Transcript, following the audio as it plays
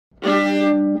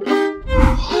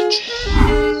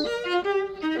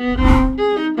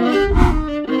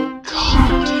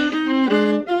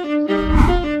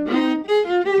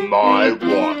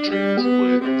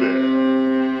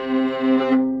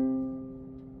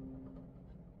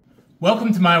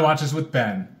Welcome to My Watches with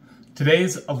Ben.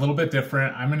 Today's a little bit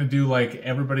different. I'm going to do like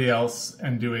everybody else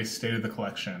and do a state of the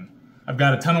collection. I've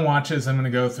got a ton of watches I'm going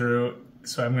to go through,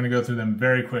 so I'm going to go through them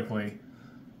very quickly.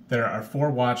 There are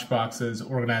 4 watch boxes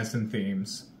organized in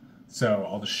themes. So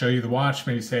I'll just show you the watch,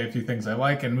 maybe say a few things I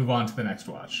like, and move on to the next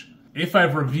watch. If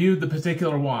I've reviewed the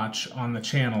particular watch on the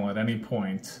channel at any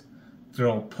point,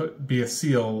 there'll be a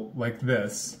seal like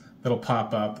this that'll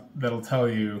pop up that'll tell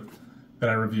you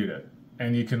that I reviewed it.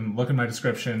 And you can look in my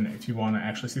description if you want to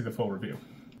actually see the full review.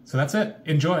 So that's it.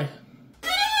 Enjoy.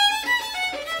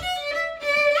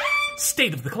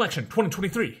 State of the Collection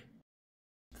 2023.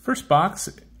 The first box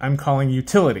I'm calling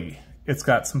Utility. It's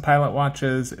got some pilot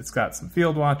watches, it's got some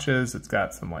field watches, it's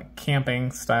got some like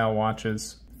camping style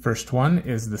watches. First one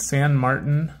is the San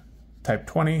Martin Type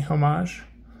 20 Homage.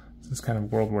 This is kind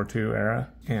of World War II era,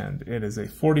 and it is a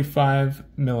 45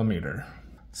 millimeter.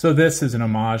 So this is an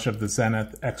homage of the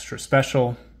Zenith Extra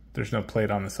Special. There's no plate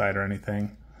on the side or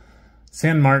anything.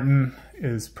 San Martin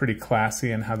is pretty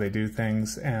classy in how they do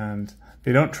things, and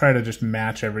they don't try to just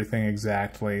match everything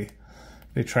exactly.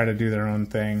 They try to do their own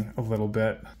thing a little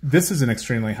bit. This is an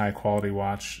extremely high quality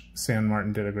watch. San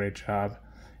Martin did a great job.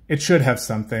 It should have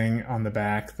something on the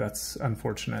back. That's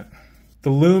unfortunate. The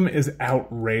lume is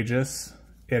outrageous.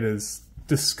 It is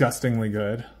disgustingly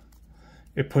good.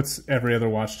 It puts every other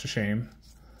watch to shame.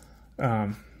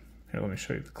 Here, let me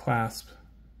show you the clasp.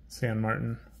 San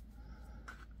Martin.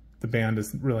 The band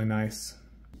is really nice.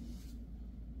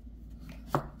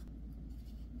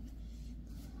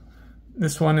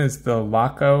 This one is the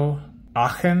Laco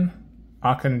Aachen.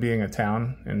 Aachen being a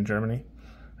town in Germany,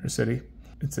 or city.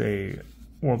 It's a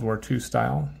World War II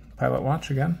style pilot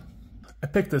watch again. I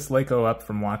picked this Seiko up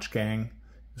from Watch Gang.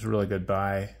 It's a really good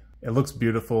buy. It looks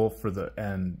beautiful for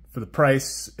the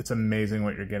price. It's amazing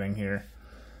what you're getting here.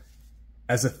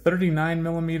 As a 39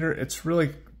 millimeter, it's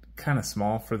really kind of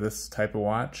small for this type of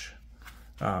watch.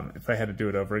 If I had to do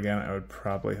it over again, I would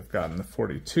probably have gotten the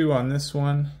 42 on this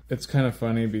one. It's kind of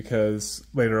funny because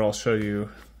later I'll show you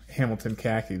Hamilton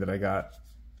khaki that I got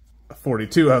a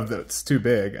 42 of that's too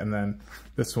big, and then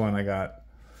this one I got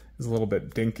is a little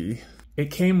bit dinky.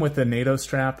 It came with a NATO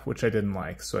strap, which I didn't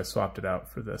like, so I swapped it out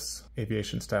for this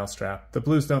aviation style strap. The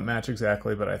blues don't match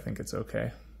exactly, but I think it's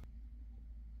okay.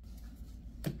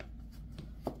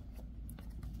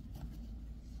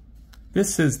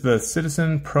 This is the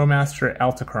Citizen ProMaster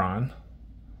Altachron. I'm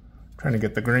trying to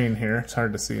get the green here. It's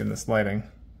hard to see in this lighting.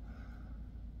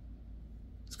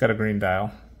 It's got a green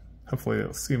dial. Hopefully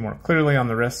you'll see more clearly on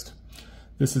the wrist.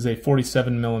 This is a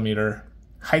 47 millimeter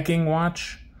hiking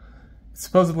watch. It's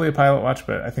supposedly a pilot watch,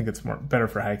 but I think it's better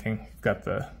for hiking. You've got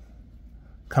the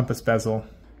compass bezel.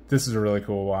 This is a really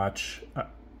cool watch.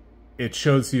 It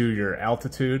shows you your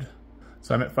altitude.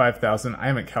 So I'm at 5,000. I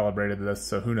haven't calibrated this,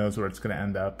 so who knows where it's going to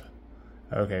end up.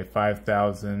 Okay,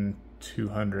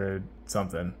 5,200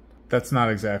 something. That's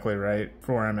not exactly right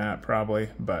for where I'm at probably,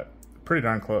 but pretty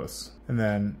darn close. And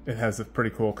then it has a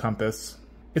pretty cool compass.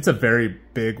 It's a very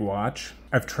big watch.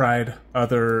 I've tried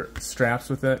other straps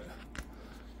with it,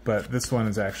 but this one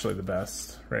is actually the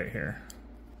best right here.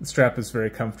 The strap is very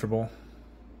comfortable.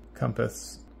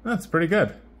 Compass, that's pretty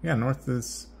good. Yeah, north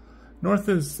is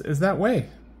that way.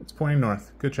 It's pointing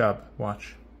north. Good job,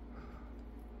 watch.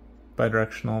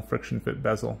 Bidirectional friction fit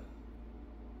bezel.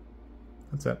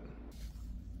 That's it.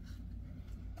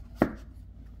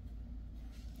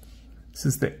 This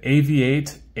is the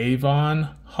Aviate Avon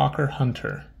Hawker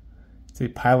Hunter. It's a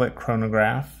pilot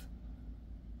chronograph,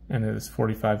 and it is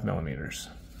 45 millimeters.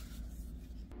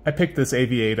 I picked this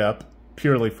Aviate up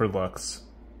purely for looks.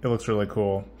 It looks really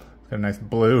cool. It's got a nice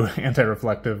blue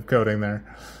anti-reflective coating there.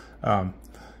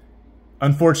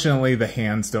 Unfortunately, the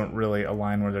hands don't really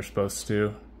align where they're supposed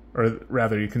to. Or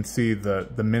rather, you can see the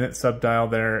minute subdial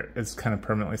there is kind of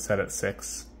permanently set at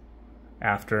 6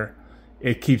 after.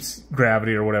 It keeps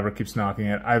gravity or whatever keeps knocking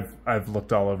it. I've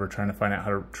looked all over trying to find out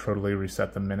how to totally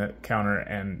reset the minute counter,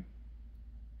 and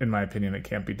in my opinion, it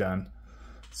can't be done.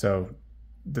 So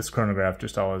this chronograph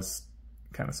just always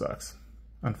kind of sucks,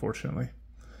 unfortunately.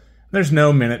 There's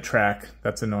no minute track.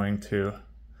 That's annoying too.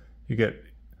 You get,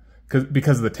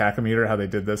 because of the tachometer, how they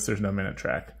did this, there's no minute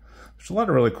track. There's a lot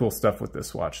of really cool stuff with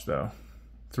this watch though.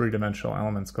 3-dimensional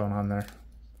elements going on there.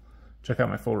 Check out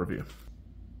my full review.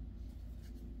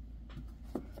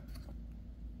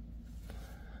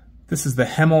 This is the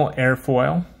Hemel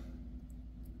Airfoil.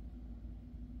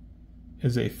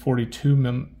 Is a 42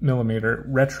 millimeter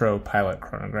retro pilot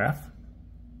chronograph.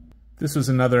 This was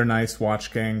another nice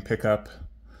Watch Gang pickup.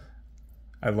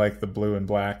 I like the blue and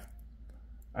black.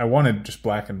 I wanted just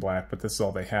black and black, but this is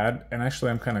all they had, and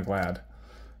actually I'm kind of glad.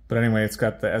 But anyway, it's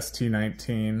got the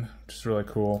ST19, which is really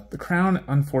cool. The crown,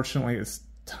 unfortunately, is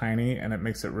tiny, and it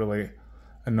makes it really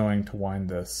annoying to wind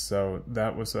this. So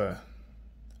that was I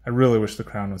really wish the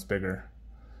crown was bigger.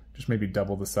 Just maybe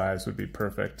double the size would be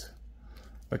perfect.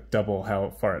 Like double how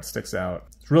far it sticks out.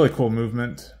 It's really cool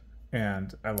movement,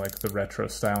 and I like the retro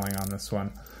styling on this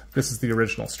one. This is the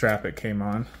original strap it came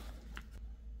on.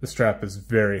 The strap is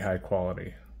very high quality.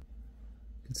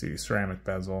 You can see ceramic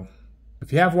bezel.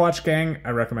 If you have Watch Gang,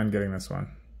 I recommend getting this one.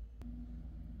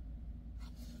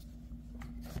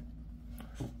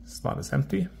 Slot is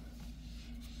empty.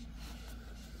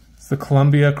 It's the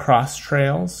Columbia Cross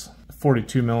Trails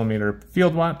 42mm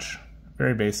field watch.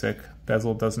 Very basic.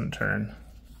 Bezel doesn't turn.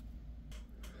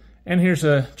 And here's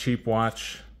a cheap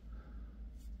watch.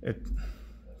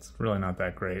 It's really not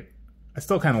that great. I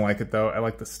still kind of like it though. I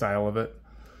like the style of it.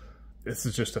 This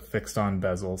is just a fixed on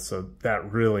bezel, so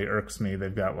that really irks me.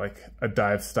 They've got like a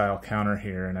dive style counter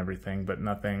here and everything, but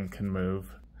nothing can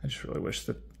move. I just really wish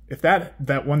that if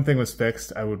that one thing was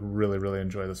fixed, I would really, really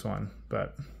enjoy this one.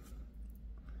 But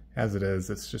as it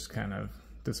is, it's just kind of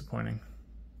disappointing.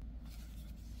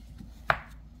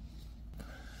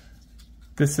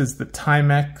 This is the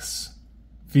Timex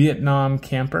Vietnam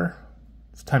Camper.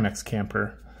 It's Timex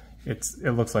Camper. It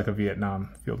looks like a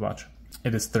Vietnam field watch.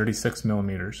 It is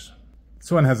 36mm.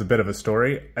 This one has a bit of a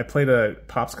story. I played a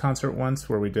Pops concert once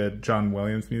where we did John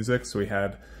Williams music, so we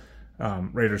had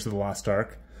Raiders of the Lost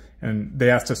Ark, and they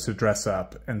asked us to dress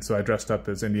up, and so I dressed up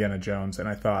as Indiana Jones, and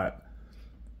I thought,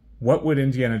 what would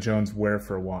Indiana Jones wear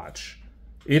for a watch?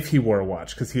 If he wore a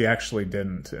watch, because he actually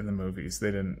didn't in the movies. They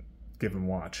didn't give him a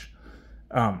watch.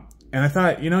 And I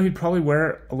thought, you know, he'd probably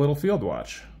wear a little field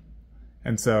watch.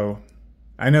 And so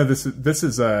I know this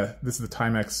is the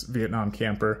Timex Vietnam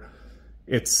Camper.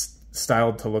 It's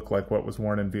styled to look like what was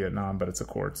worn in Vietnam, but it's a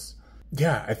quartz.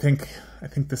 Yeah, I think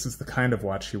this is the kind of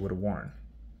watch he would have worn.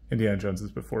 Indiana Jones is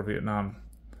before Vietnam,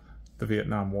 the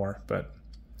Vietnam War, but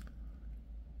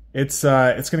it's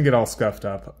gonna get all scuffed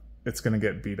up. It's gonna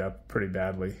get beat up pretty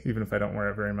badly, even if I don't wear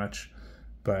it very much.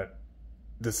 But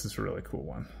this is a really cool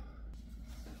one.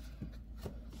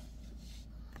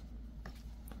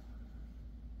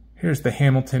 Here's the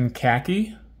Hamilton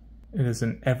Khaki. It is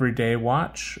an everyday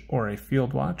watch or a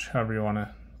field watch, however you want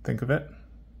to think of it.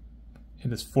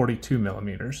 It is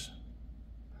 42mm.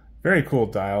 Very cool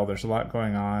dial. There's a lot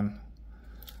going on.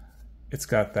 It's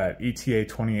got that ETA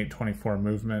 2824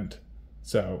 movement.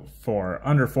 So for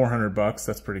under 400 bucks,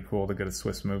 that's pretty cool to get a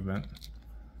Swiss movement.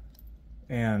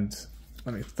 And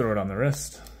let me throw it on the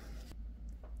wrist.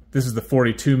 This is the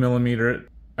 42mm.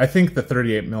 I think the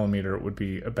 38mm would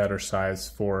be a better size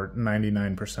for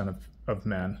 99% of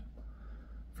men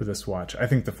for this watch. I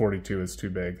think the 42 is too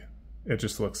big. It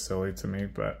just looks silly to me,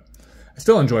 but I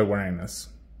still enjoy wearing this.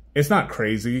 It's not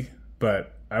crazy,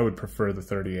 but I would prefer the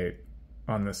 38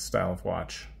 on this style of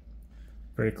watch.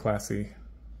 Very classy.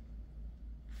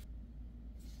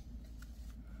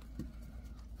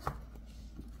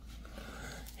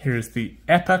 Here's the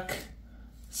Epoch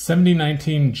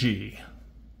 7019G.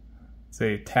 It's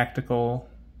a tactical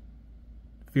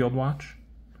field watch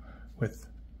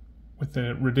with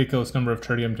a ridiculous number of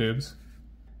tritium tubes.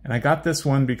 And I got this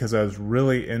one because I was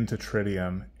really into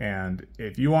tritium, and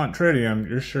if you want tritium,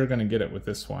 you're sure going to get it with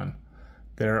this one.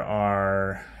 There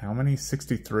are, how many?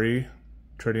 63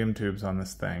 tritium tubes on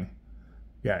this thing.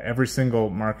 Yeah, every single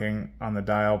marking on the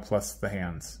dial plus the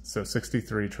hands. So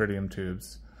 63 tritium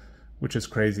tubes, which is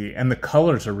crazy. And the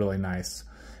colors are really nice.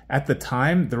 At the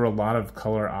time, there were a lot of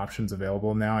color options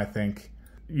available. Now I think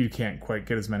you can't quite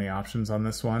get as many options on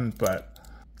this one, but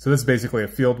so this is basically a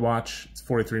field watch. It's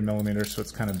 43mm, so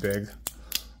it's kind of big.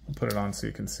 I'll put it on so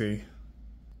you can see.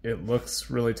 It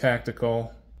looks really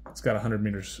tactical. It's got 100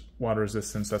 meters water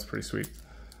resistance. That's pretty sweet.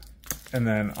 And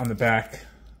then on the back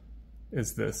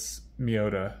is this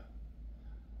Miyota.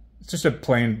 It's just a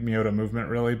plain Miyota movement,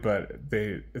 really, but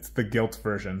it's the gilt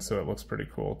version, so it looks pretty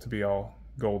cool to be all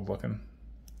gold looking.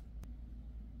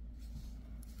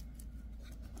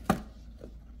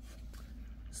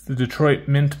 It's the Detroit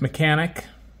Mint Mechanic.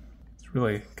 It's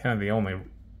really kind of the only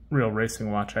real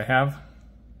racing watch I have.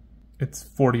 It's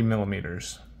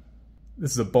 40mm.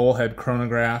 This is a bullhead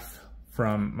chronograph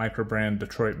from microbrand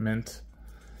Detroit Mint.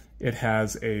 It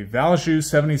has a Valjoux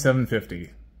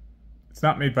 7750. It's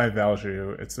not made by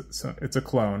Valjoux, it's a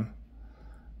clone,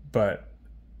 but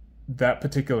that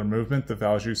particular movement, the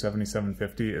Valjoux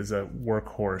 7750, is a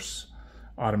workhorse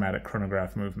automatic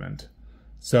chronograph movement.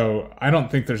 So I don't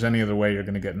think there's any other way you're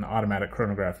going to get an automatic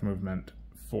chronograph movement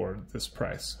for this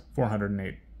price.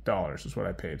 $408 is what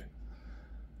I paid.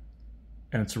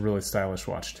 And it's a really stylish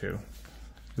watch too.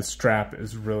 The strap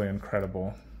is really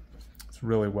incredible. It's It's a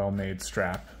really well-made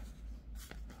strap.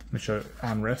 Let me show it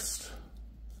on wrist.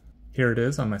 Here it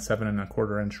is on my 7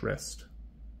 1/4 inch wrist.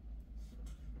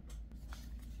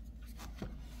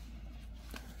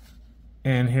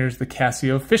 And here's the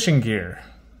Casio fishing gear.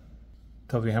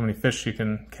 Tells you how many fish you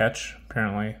can catch.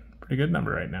 Apparently, pretty good number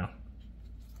right now.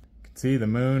 You can see the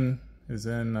moon is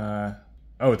in, oh,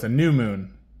 it's a new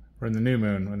moon. We're in the new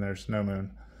moon when there's no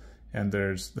moon. And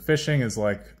the fishing is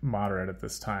like moderate at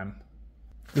this time.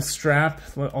 The strap,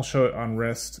 I'll show it on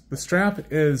wrist. The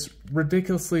strap is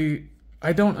ridiculously,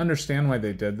 I don't understand why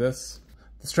they did this.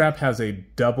 The strap has a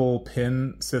double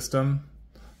pin system,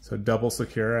 so double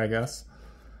secure, I guess.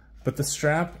 But the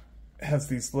strap has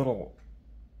these little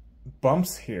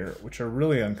bumps here, which are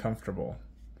really uncomfortable.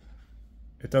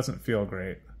 It doesn't feel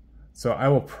great. So I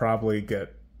will probably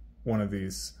get one of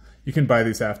these. You can buy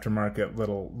these aftermarket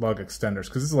little lug extenders,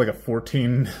 because this is like a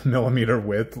 14mm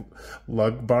width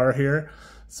lug bar here.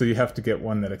 So you have to get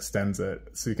one that extends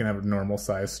it so you can have a normal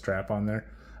size strap on there.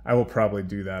 I will probably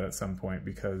do that at some point,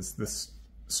 because this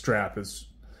strap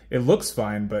it looks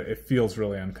fine, but it feels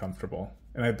really uncomfortable.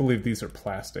 And I believe these are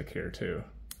plastic here too.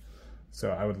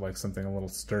 So I would like something a little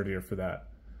sturdier for that.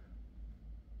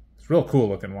 It's a real cool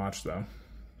looking watch though.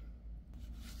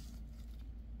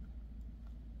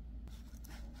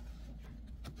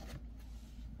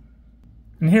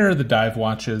 And here are the dive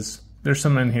watches. There's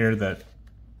some in here that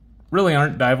really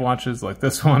aren't dive watches, like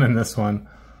this one and this one.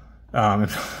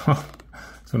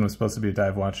 This one was supposed to be a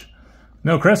dive watch.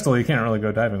 No crystal, you can't really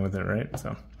go diving with it, right?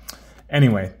 So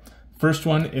anyway, first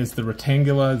one is the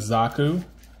Rectangula Zaku.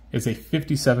 It's a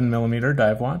 57mm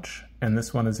dive watch, and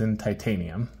this one is in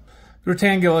titanium. The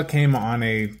Rectangula came on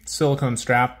a silicone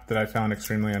strap that I found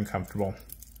extremely uncomfortable,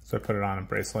 so I put it on a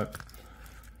bracelet.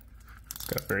 It's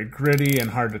got a very gritty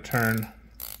and hard to turn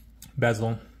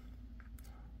bezel.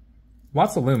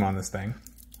 Lots of lume on this thing.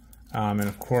 And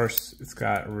of course, it's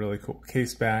got a really cool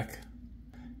case back.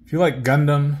 If you like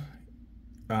Gundam,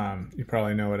 you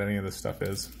probably know what any of this stuff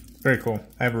is. Very cool.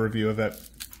 I have a review of it.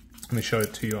 Let me show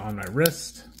it to you on my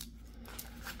wrist.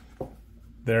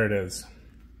 There it is.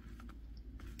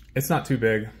 It's not too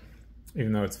big,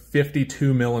 even though it's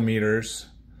 52mm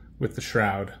with the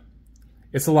shroud.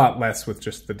 It's a lot less with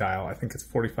just the dial. I think it's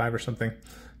 45 or something.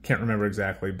 Can't remember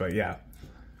exactly, but yeah.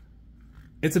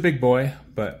 It's a big boy,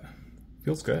 but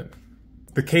feels good.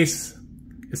 The case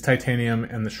is titanium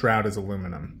and the shroud is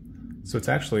aluminum. So it's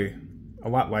actually a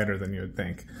lot lighter than you would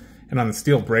think. And on the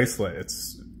steel bracelet,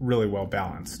 it's really well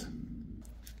balanced.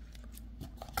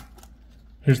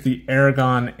 Here's the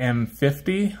Aragon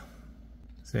M50.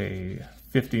 It's a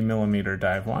 50mm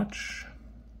dive watch.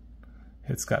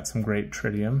 It's got some great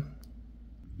tritium.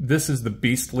 This is the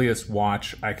beastliest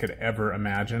watch I could ever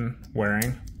imagine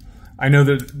wearing. I know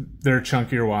that there are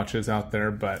chunkier watches out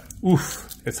there, but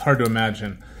oof, it's hard to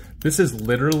imagine. This is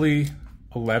literally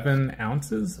 11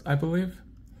 ounces, I believe.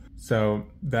 So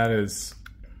that is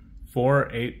 4,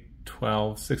 8,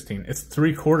 12, 16. It's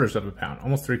 3/4 of a pound,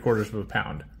 almost 3/4 of a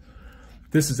pound.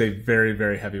 This is a very,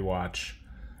 very heavy watch.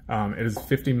 It is a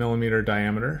 50mm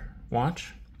diameter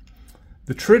watch.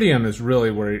 The tritium is really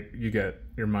where you get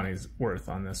your money's worth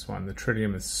on this one. The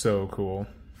tritium is so cool.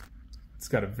 It's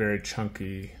got a very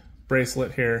chunky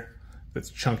bracelet here that's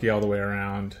chunky all the way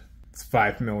around. It's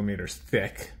 5mm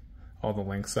thick, all the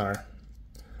links are.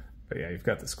 But yeah, you've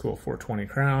got this cool 420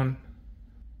 crown.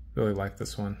 Really like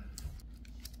this one.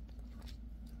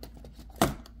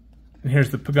 And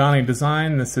here's the Pagani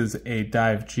design. This is a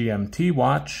dive GMT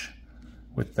watch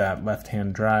with that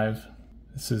left-hand drive.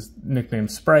 This is nicknamed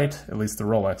Sprite, at least the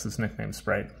Rolex is nicknamed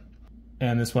Sprite.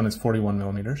 And this one is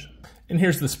 41mm. And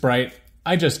here's the Sprite.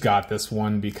 I just got this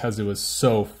one because it was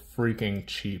so freaking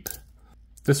cheap.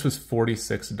 This was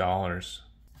 $46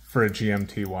 for a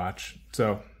GMT watch,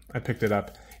 so I picked it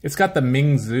up. It's got the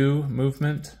Mingzhu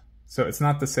movement, so it's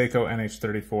not the Seiko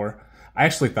NH34. I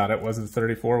actually thought it was the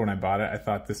 34 when I bought it. I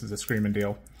thought this is a screaming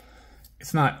deal.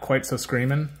 It's not quite so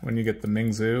screaming when you get the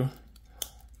Mingzhu,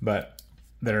 but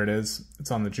there it is.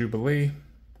 It's on the Jubilee.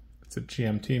 It's a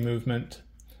GMT movement.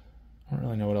 I don't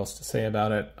really know what else to say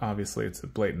about it. Obviously, it's a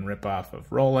blatant ripoff of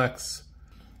Rolex.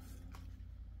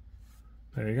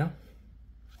 There you go.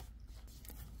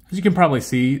 As you can probably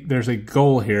see, there's a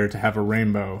goal here to have a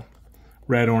rainbow.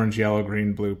 Red, orange, yellow,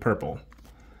 green, blue, purple.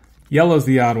 Yellow's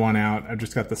the odd one out. I've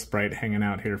just got the Sprite hanging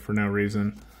out here for no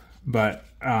reason. But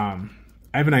I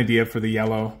have an idea for the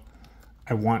yellow.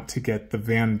 I want to get the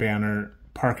Van Banner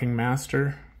Parking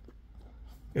Master.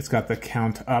 It's got the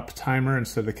count up timer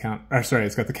instead of the count, or sorry,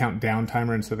 it's got the count down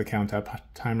timer instead of the count up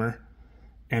timer.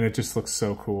 And it just looks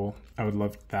so cool. I would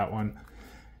love that one.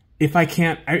 If I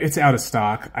can't, it's out of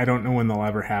stock. I don't know when they'll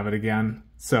ever have it again.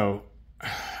 So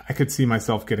I could see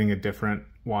myself getting a different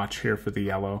watch here for the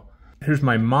yellow. Here's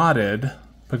my modded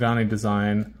Pagani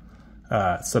design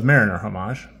Submariner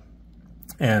Homage.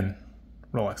 And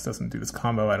Rolex doesn't do this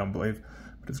combo, I don't believe,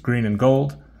 but it's green and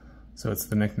gold. So it's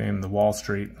the nickname, the Wall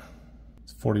Street.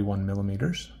 It's 41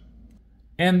 millimeters.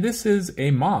 And this is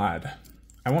a mod.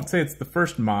 I won't say it's the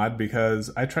first mod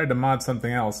because I tried to mod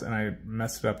something else and I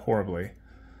messed it up horribly. I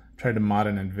tried to mod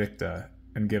an Invicta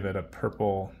and give it a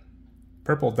purple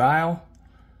dial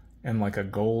and like a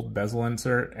gold bezel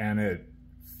insert, and it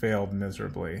failed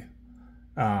miserably.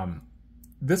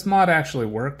 This mod actually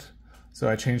worked, so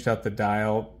I changed out the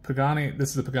dial. Pagani,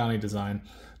 this is a Pagani design.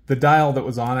 The dial that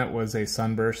was on it was a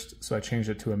sunburst, so I changed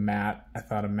it to a matte. I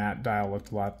thought a matte dial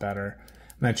looked a lot better.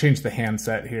 And I changed the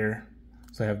handset here.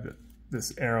 So I have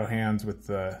this arrow hands with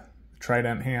the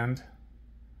trident hand.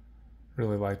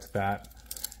 Really liked that.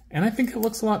 And I think it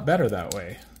looks a lot better that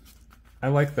way. I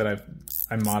like that I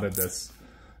modded this.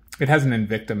 It has an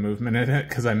Invicta movement in it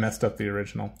because I messed up the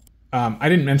original. I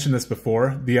didn't mention this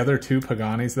before. The other two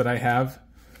Paganis that I have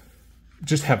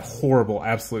just have horrible,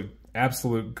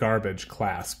 absolute garbage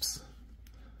clasps.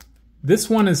 This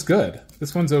one is good.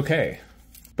 This one's okay.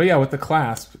 But yeah, with the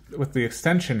clasp, with the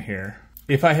extension here,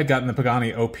 if I had gotten the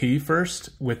Pagani OP first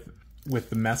with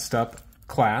the messed up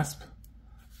clasp,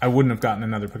 I wouldn't have gotten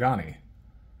another Pagani.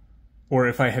 Or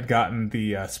if I had gotten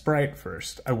the Sprite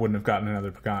first, I wouldn't have gotten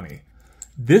another Pagani.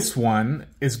 This one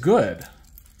is good.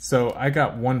 So I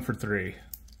got 1 for 3.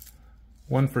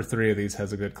 1 for 3 of these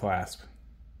has a good clasp.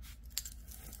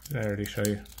 Did I already show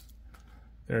you?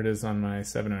 There it is on my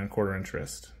 7 1/4 inch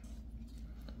wrist.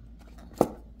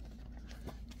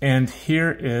 And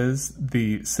here is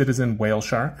the Citizen Whale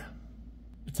Shark.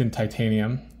 It's in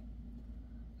titanium.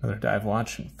 Another dive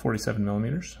watch, 47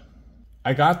 millimeters.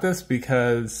 I got this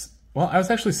because, well, I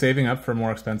was actually saving up for a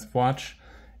more expensive watch,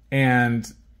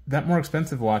 and that more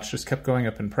expensive watch just kept going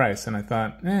up in price, and I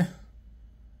thought,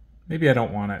 maybe I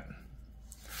don't want it.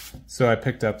 So I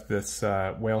picked up this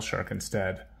Whale Shark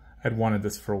instead. I'd wanted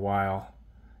this for a while,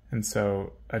 and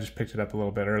so I just picked it up a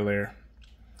little bit earlier.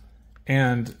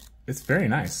 And it's very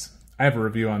nice. I have a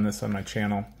review on this on my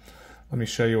channel. Let me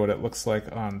show you what it looks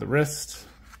like on the wrist.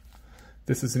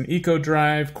 This is an Eco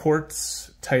Drive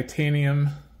quartz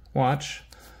titanium watch.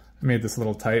 I made this a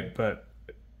little tight, but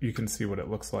you can see what it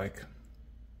looks like.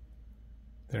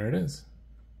 There it is.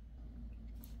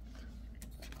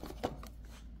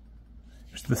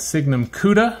 Here's the Signum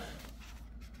Cuda.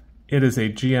 It is a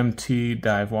GMT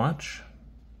dive watch.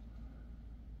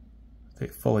 A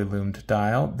fully loomed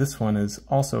dial. This one is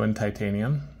also in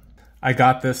titanium. I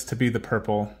got this to be the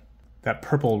purple. That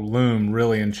purple loom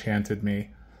really enchanted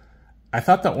me. I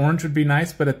thought the orange would be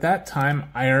nice, but at that time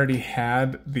I already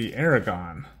had the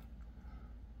Aragon.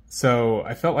 So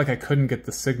I felt like I couldn't get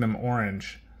the Signum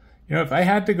orange. You know, if I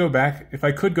had to go back, if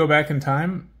I could go back in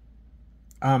time,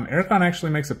 Aragon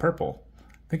actually makes it purple.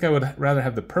 I think I would rather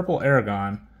have the purple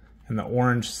Aragon and the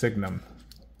orange Signum.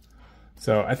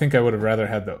 So I think I would have rather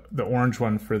had the orange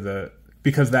one for the,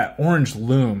 because that orange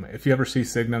loom, if you ever see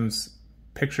Signum's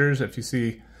pictures, if you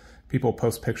see people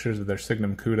post pictures of their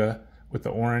Signum Cuda with the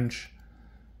orange,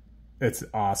 it's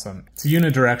awesome. It's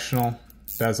unidirectional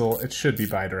bezel. It should be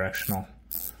bidirectional.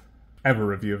 I have a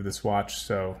review of this watch,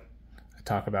 so I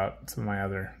talk about some of my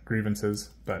other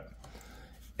grievances, but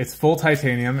it's full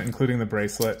titanium, including the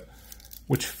bracelet,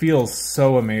 which feels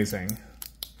so amazing.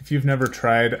 If you've never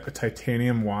tried a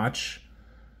titanium watch,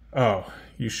 oh,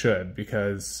 you should,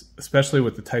 because especially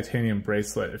with the titanium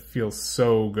bracelet, it feels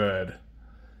so good.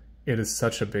 It is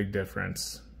such a big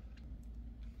difference.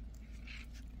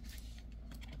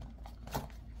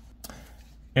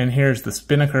 And here's the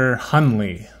Spinnaker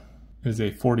Hunley. It is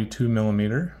a 42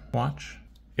 millimeter watch.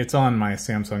 It's on my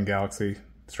Samsung Galaxy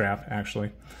strap,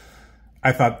 actually.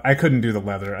 I thought I couldn't do the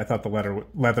leather. I thought the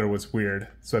leather was weird,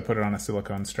 so I put it on a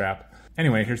silicone strap.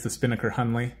 Anyway, here's the Spinnaker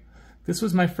Hunley. This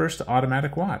was my first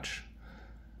automatic watch.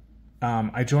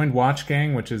 I joined Watch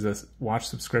Gang, which is a watch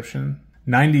subscription.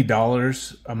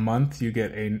 $90 a month, you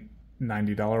get a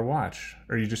 $90 watch,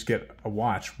 or you just get a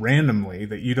watch randomly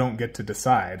that you don't get to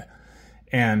decide.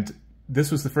 And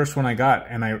this was the first one I got,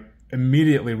 and I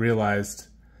immediately realized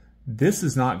this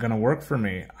is not going to work for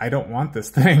me. I don't want this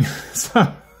thing.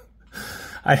 So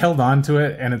I held on to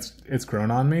it, and it's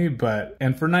grown on me.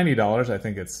 And for $90, I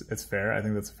think it's fair. I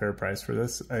think that's a fair price for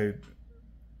this.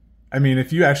 I mean,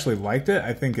 if you actually liked it,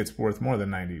 I think it's worth more than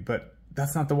 $90. But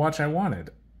that's not the watch I wanted.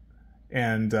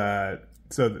 And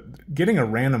so getting a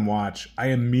random watch, I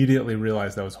immediately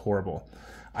realized that was horrible.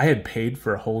 I had paid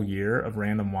for a whole year of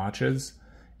random watches,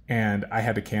 and I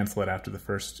had to cancel it after the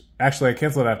first. Actually, I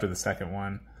canceled it after the second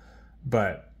one.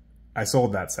 But I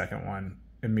sold that second one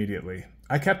immediately.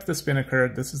 I kept the Spinnaker.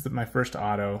 This is my first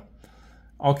auto.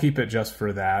 I'll keep it just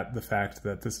for that, the fact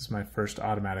that this is my first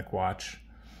automatic watch.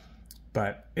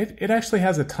 But it actually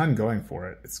has a ton going for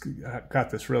it. It's got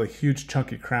this really huge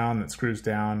chunky crown that screws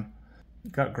down.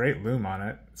 Got great lume on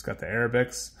it. It's got the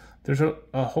Arabics. There's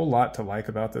a whole lot to like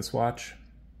about this watch,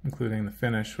 including the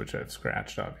finish, which I've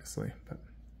scratched, obviously. But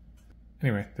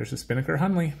anyway, there's a Spinnaker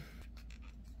Hunley.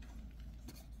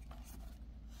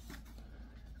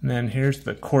 And then here's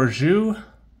the Corgeut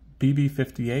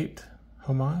BB58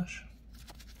 Homage.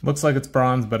 Looks like it's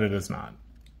bronze, but it is not.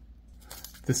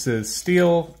 This is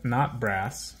steel, not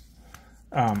brass.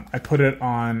 I put it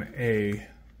on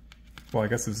well, I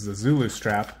guess this is a Zulu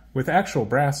strap with actual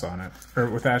brass on it, or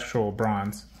with actual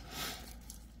bronze.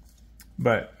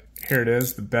 But here it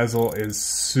is. The bezel is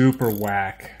super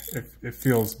whack. It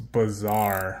feels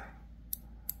bizarre.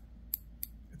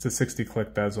 It's a 60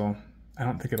 click bezel. I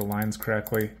don't think it aligns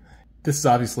correctly. This is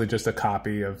obviously just a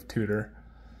copy of Tudor.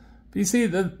 But you see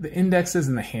the indexes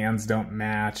and the hands don't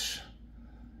match.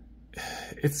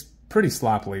 It's pretty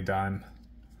sloppily done.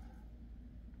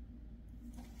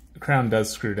 The crown does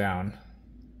screw down.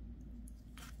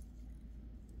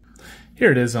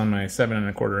 Here it is on my 7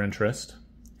 1/4 inch wrist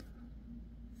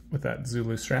with that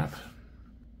Zulu strap.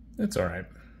 It's all right.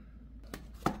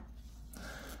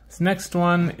 This next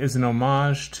one is an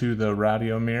homage to the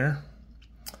Radiomir.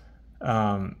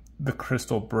 The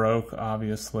crystal broke,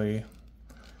 obviously.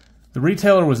 The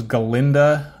retailer was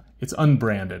Gelinda. It's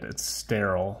unbranded. It's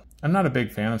sterile. I'm not a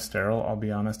big fan of sterile, I'll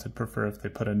be honest. I'd prefer if they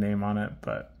put a name on it,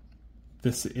 but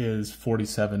this is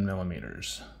 47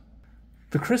 millimeters.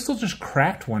 The crystal just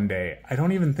cracked one day. I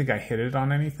don't even think I hit it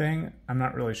on anything. I'm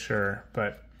not really sure,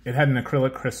 but it had an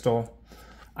acrylic crystal.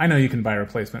 I know you can buy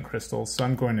replacement crystals, so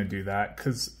I'm going to do that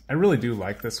because I really do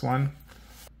like this one.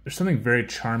 There's something very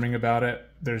charming about it.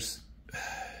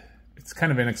 It's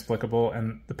kind of inexplicable,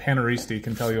 and the Panaristi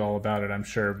can tell you all about it, I'm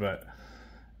sure, but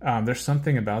there's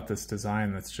something about this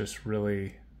design that's just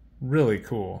really, really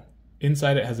cool.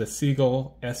 Inside it has a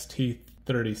Seagull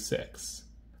ST36.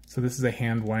 So this is a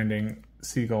hand-winding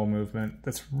seagull movement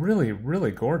that's really,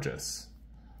 really gorgeous.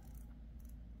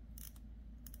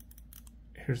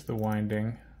 Here's the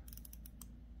winding.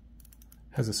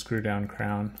 Has a screw-down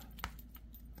crown.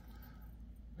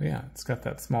 But yeah, it's got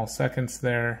that small seconds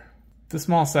there. The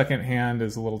small second hand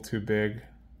is a little too big.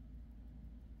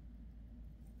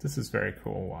 This is a very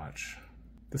cool watch.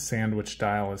 The sandwich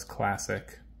dial is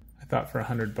classic. I thought for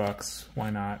 $100, why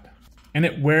not? And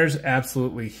it wears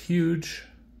absolutely huge.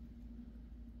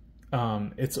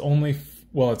 It's only,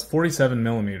 well, it's 47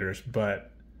 millimeters,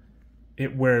 but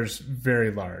it wears very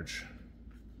large.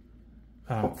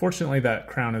 Fortunately, that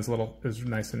crown is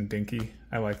nice and dinky.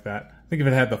 I like that. I think if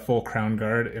it had the full crown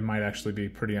guard, it might actually be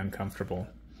pretty uncomfortable.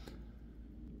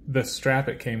 The strap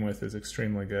it came with is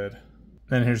extremely good.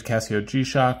 Then here's Casio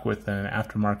G-Shock with an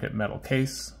aftermarket metal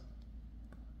case.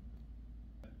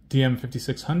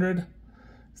 DM5600.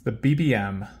 It's the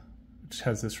BBM, which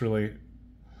has this really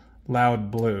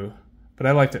loud blue, but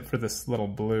I liked it for this little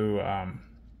blue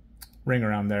ring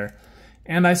around there.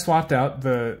 And I swapped out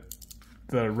the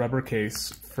rubber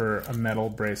case for a metal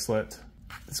bracelet.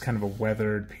 It's kind of a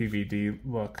weathered PVD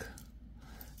look.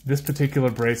 This particular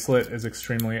bracelet is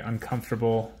extremely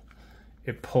uncomfortable.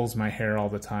 It pulls my hair all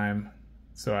the time,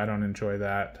 so I don't enjoy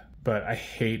that. But I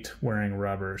hate wearing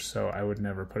rubber, so I would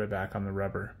never put it back on the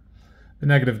rubber. The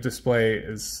negative display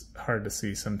is hard to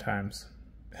see sometimes.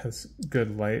 It has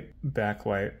good light,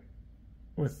 backlight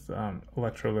with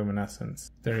electroluminescence.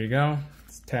 There you go.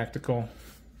 It's tactical.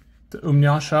 The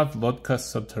Umyashav Lodka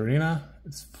Subterrina.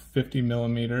 It's 50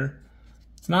 millimeter.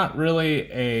 It's not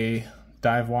really a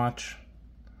dive watch.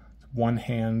 It's one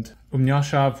hand.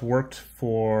 Umyashav worked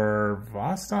for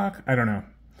Vostok? I don't know.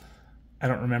 I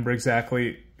don't remember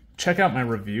exactly. Check out my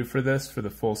review for this for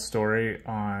the full story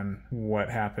on what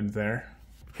happened there.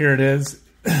 Here it is.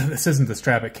 This isn't the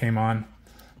strap it came on.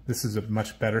 This is a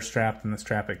much better strap than the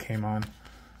strap it came on.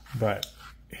 But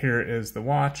here is the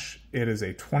watch. It is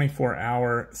a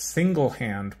 24-hour single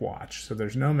hand watch. So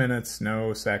there's no minutes,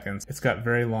 no seconds. It's got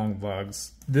very long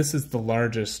lugs. This is the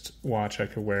largest watch I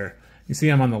could wear. You see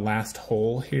I'm on the last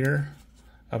hole here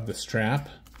of the strap.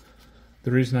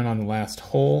 The reason I'm on the last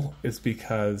hole is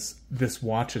because this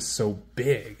watch is so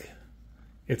big.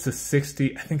 It's a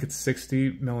 60, I think it's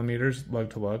 60 millimeters lug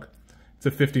to lug. It's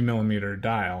a 50 millimeter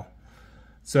dial.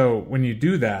 So when you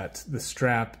do that, this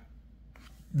strap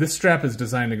is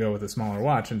designed to go with a smaller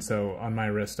watch, and so on my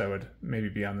wrist I would maybe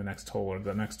be on the next hole or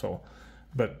the next hole.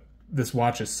 But this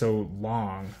watch is so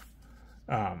long,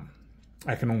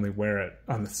 I can only wear it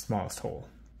on the smallest hole.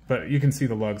 But you can see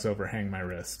the lugs overhang my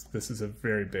wrist. This is a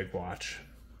very big watch.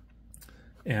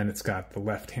 And it's got the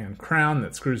left-hand crown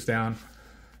that screws down.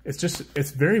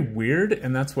 It's very weird,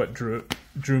 and that's what drew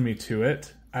me to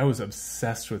it. I was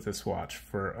obsessed with this watch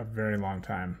for a very long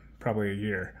time, probably a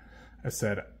year. I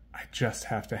said, I just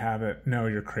have to have it. No,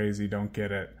 you're crazy, don't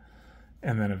get it.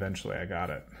 And then eventually I got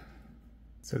it.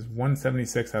 It says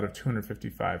 176 out of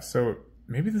 255. So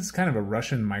maybe this is kind of a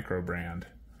Russian micro brand.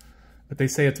 But they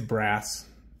say it's brass.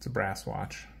 It's a brass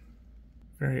watch.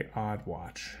 Very odd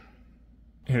watch.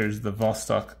 Here's the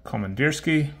Vostok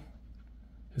Komandirsky.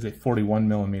 Is a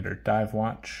 41mm dive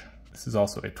watch. This is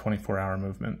also a 24-hour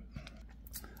movement.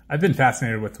 I've been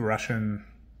fascinated with Russian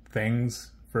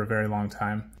things for a very long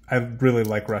time. I really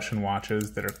like Russian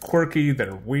watches that are quirky, that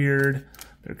are weird,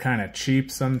 they're kind of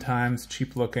cheap sometimes,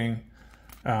 cheap looking.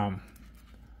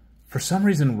 For some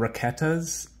reason,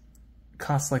 raquetas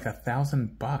cost like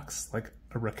 $1,000, like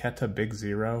a Raqueta Big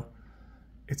Zero.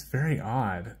 It's very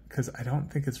odd because I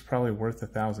don't think it's probably worth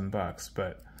 $1,000,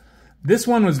 but this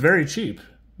one was very cheap.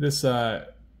 This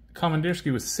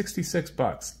Komandirsky was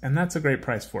 $66, and that's a great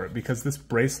price for it because this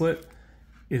bracelet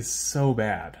is so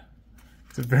bad.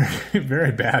 It's a very,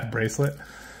 very bad bracelet,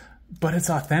 but it's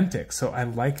authentic, so I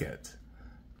like it.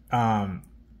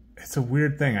 It's a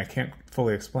weird thing I can't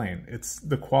fully explain.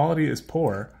 The quality is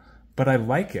poor, but I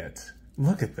like it.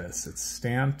 Look at this. It's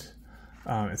stamped.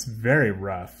 It's very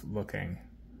rough looking,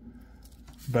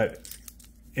 but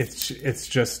it's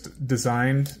just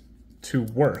designed to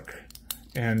work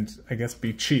and I guess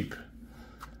be cheap.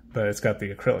 But it's got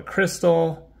the acrylic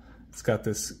crystal. It's got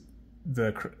this,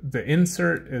 the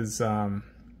insert is kind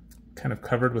of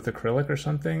covered with acrylic or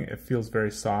something. It feels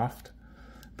very soft,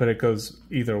 but it goes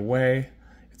either way.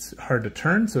 It's hard to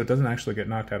turn, so it doesn't actually get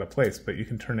knocked out of place, but you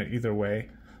can turn it either way.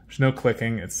 There's no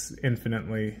clicking. It's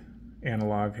infinitely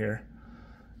analog here.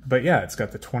 But yeah, it's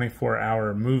got the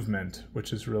 24-hour movement,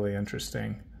 which is really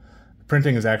interesting. The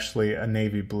printing is actually a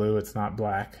navy blue. It's not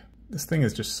black. This thing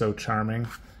is just so charming,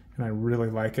 and I really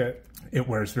like it. It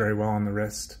wears very well on the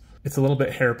wrist. It's a little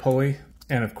bit hair pulley,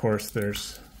 and of course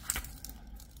there's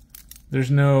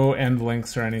no end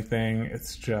links or anything.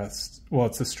 It's just, well,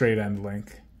 it's a straight end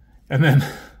link. And then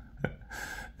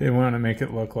they want to make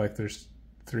it look like there's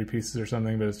 3 pieces or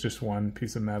something, but it's just one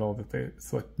piece of metal that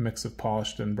it's like a mix of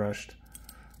polished and brushed,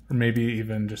 or maybe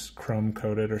even just chrome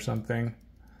coated or something.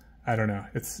 I don't know.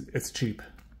 It's cheap,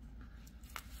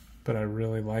 but I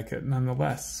really like it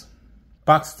nonetheless.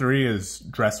 Box 3 is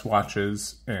dress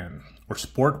watches or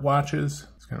sport watches.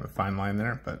 It's kind of a fine line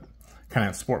there, but kind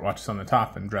of sport watches on the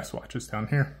top and dress watches down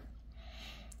here.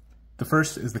 The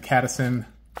first is the Cadisen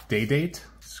DD.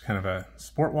 It's kind of a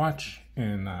sport watch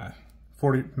in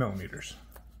 40mm.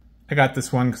 I got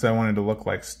this one because I wanted to look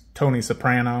like Tony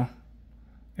Soprano,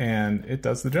 and it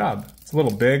does the job. It's a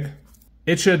little big.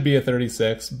 It should be a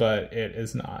 36, but it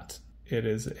is not. It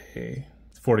is a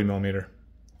 40mm.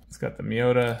 It's got the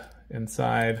Miyota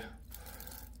inside.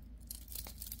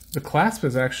 The clasp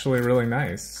is actually really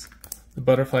nice. The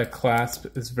butterfly clasp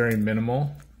is very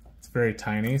minimal. It's very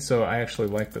tiny, so I actually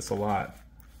like this a lot.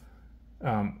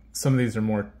 Some of these are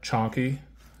more chonky.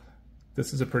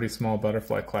 This is a pretty small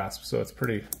butterfly clasp, so it's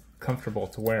pretty comfortable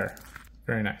to wear.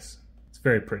 Very nice. It's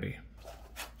very pretty.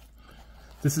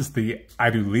 This is the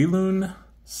Aidulilun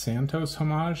Santos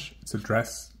Homage. It's a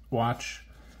dress watch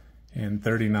in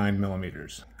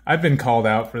 39mm. I've been called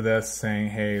out for this, saying,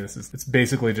 hey, it's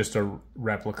basically just a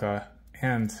replica,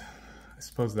 and I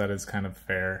suppose that is kind of a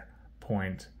fair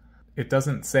point. It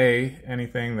doesn't say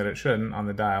anything that it shouldn't on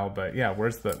the dial, but yeah, where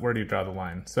do you draw the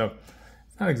line? So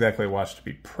it's not exactly a watch to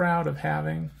be proud of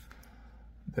having.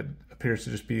 That appears to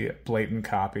just be a blatant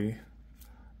copy,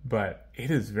 but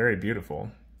it is very beautiful,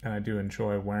 and I do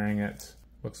enjoy wearing it.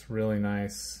 Looks really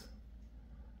nice.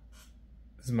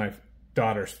 This is my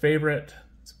daughter's favorite.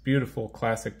 It's a beautiful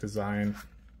classic design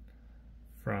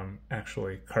from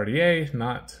actually Cartier,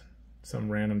 not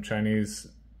some random Chinese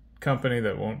company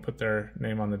that won't put their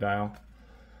name on the dial.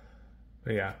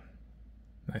 But yeah,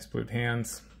 nice blued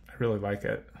hands. I really like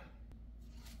it.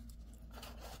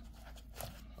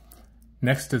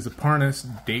 Next is a Parnas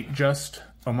Datejust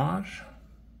Homage.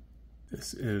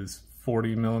 This is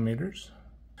 40mm.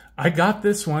 I got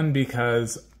this one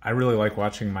because I really like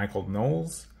watching Michael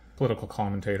Knowles, political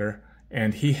commentator,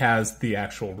 and he has the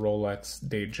actual Rolex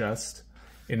Datejust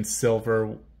in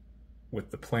silver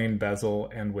with the plain bezel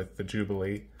and with the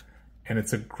Jubilee, and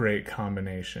it's a great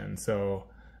combination. So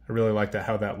I really liked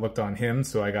how that looked on him,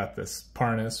 so I got this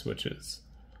Parnas, which is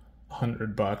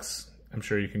 $100. I'm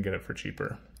sure you can get it for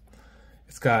cheaper.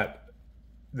 It's got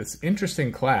this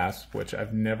interesting clasp, which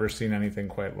I've never seen anything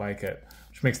quite like it,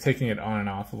 which makes taking it on and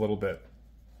off a little bit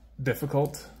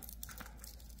difficult,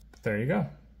 but there you go.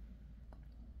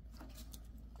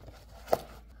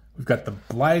 We've got the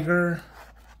Bliger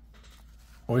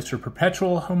Oyster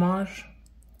Perpetual Homage.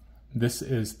 This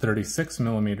is 36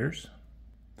 millimeters.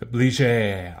 The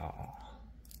Bliger.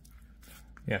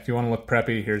 Yeah, if you want to look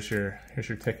preppy, here's your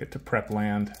ticket to prep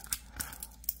land.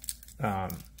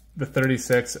 The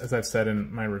 36, as I've said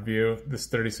in my review, this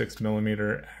 36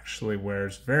 millimeter actually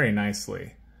wears very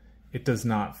nicely. It does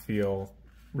not feel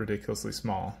ridiculously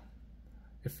small.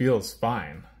 It feels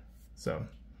fine. So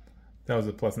that was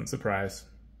a pleasant surprise.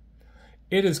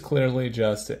 It is clearly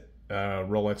just a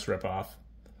Rolex ripoff.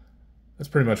 That's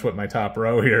pretty much what my top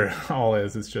row here all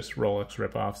is. It's just Rolex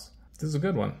ripoffs. This is a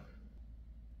good one.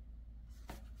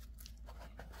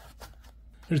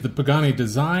 Here's the Pagani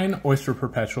Design Oyster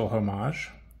Perpetual Homage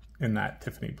in that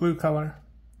Tiffany blue color.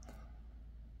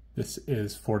 This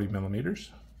is 40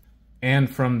 millimeters.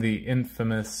 And from the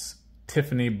infamous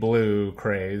Tiffany blue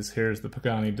craze, here's the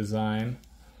Pagani Design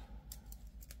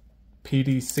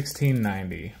PD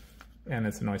 1690. And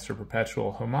it's an Oyster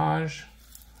Perpetual Homage.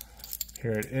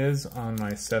 Here it is on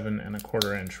my 7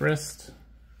 1/4 inch wrist.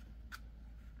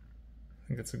 I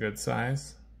think it's a good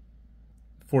size.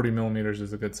 40 millimeters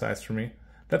is a good size for me.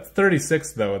 That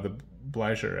 36 though, the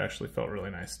Bliger actually felt really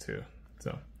nice too.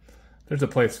 So there's a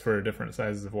place for different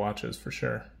sizes of watches for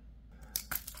sure.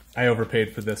 I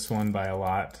overpaid for this one by a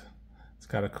lot. It's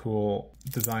got a cool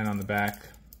design on the back.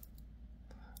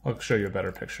 I'll show you a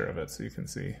better picture of it so you can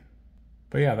see.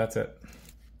 But yeah, that's it.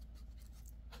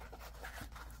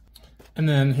 And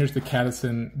then here's the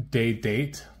Cadisen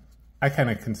DD. I kind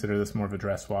of consider this more of a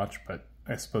dress watch, but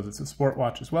I suppose it's a sport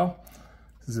watch as well.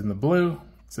 This is in the blue.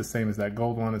 It's the same as that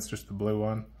gold one, it's just the blue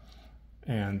one.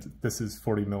 And this is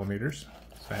 40 millimeters.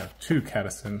 So I have two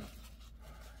Cadisen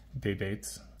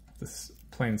DD. This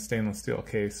plain stainless steel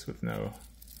case with no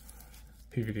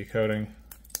PVD coating.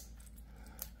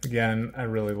 Again, I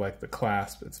really like the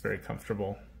clasp, it's very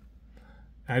comfortable.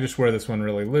 I just wear this one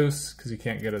really loose because you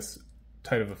can't get as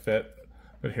tight of a fit,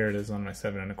 but here it is on my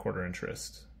 7 1/4 inch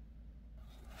wrist.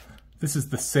 This is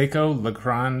the Seiko Le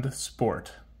Grand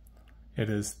Sport. It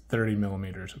is 30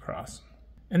 millimeters across.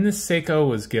 And this Seiko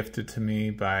was gifted to me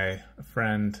by a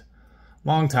friend a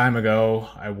long time ago.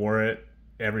 I wore it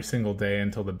every single day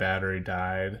until the battery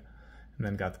died, and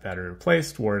then got the battery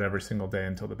replaced, wore it every single day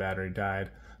until the battery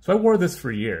died. So I wore this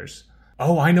for years.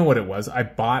 Oh, I know what it was. I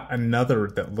bought another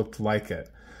that looked like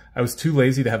it. I was too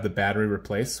lazy to have the battery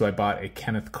replaced, so I bought a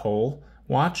Kenneth Cole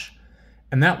watch,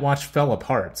 and that watch fell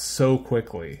apart so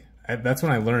quickly. That's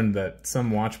when I learned that some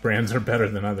watch brands are better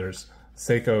than others.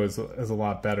 Seiko is a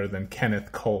lot better than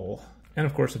Kenneth Cole. And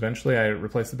of course, eventually I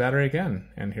replaced the battery again,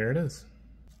 and here it is.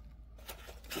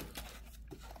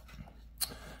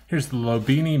 Here's the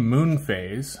Lobini Moon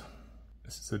Phase.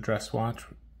 This is a dress watch,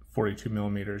 42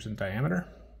 millimeters in diameter,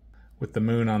 with the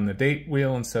moon on the date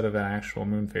wheel instead of an actual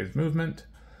moon phase movement,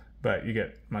 but you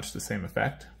get much the same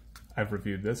effect. I've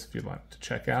reviewed this if you'd like to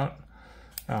check out.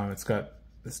 It's got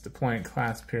this deployant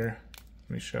clasp here. Let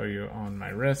me show you on my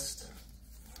wrist,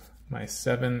 my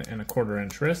 7 1/4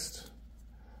 inch wrist.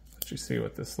 Let you see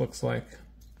what this looks like.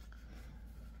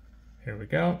 Here we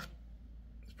go.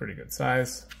 It's a pretty good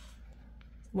size.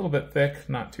 A little bit thick,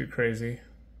 not too crazy.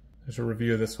 There's a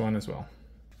review of this one as well.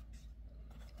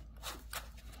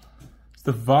 It's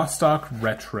the Vostok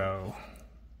Retro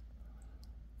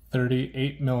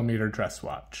 38 millimeter dress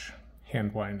watch,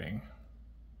 hand winding.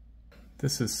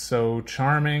 This is so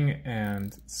charming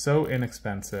and so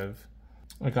inexpensive.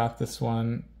 I got this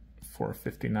one for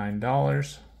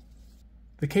 $59.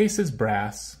 The case is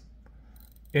brass.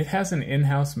 It has an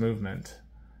in-house movement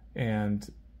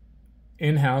and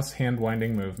in-house hand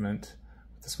winding movement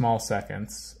with a small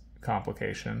seconds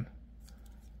complication.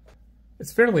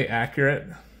 It's fairly accurate.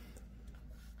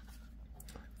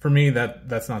 For me,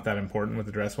 that's not that important with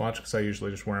a dress watch because I usually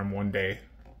just wear them one day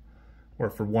or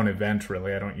for one event,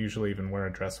 really. I don't usually even wear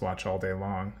a dress watch all day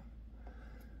long.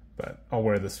 But I'll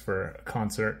wear this for a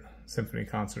concert, symphony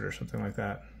concert or something like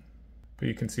that. But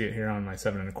you can see it here on my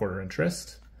 7 1/4 inch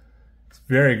wrist. It's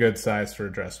very good size for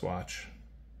a dress watch.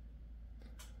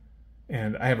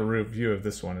 And I have a review of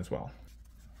this one as well.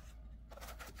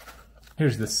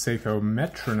 Here's the Seiko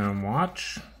Metronome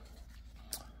watch.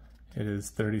 It is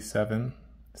 37.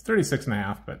 It's 36 and a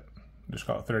half, but I'll just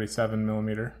call it 37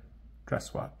 millimeter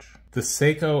dress watch. The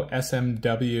Seiko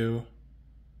SMW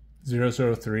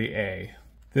 003A.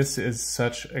 This is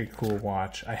such a cool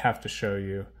watch. I have to show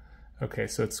you. Okay,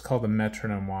 so it's called a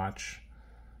metronome watch.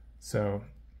 So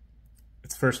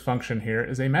its first function here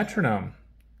is a metronome.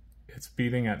 It's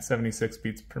beating at 76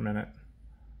 beats per minute.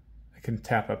 I can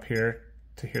tap up here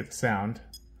to hear the sound.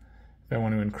 If I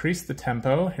want to increase the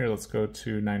tempo, here let's go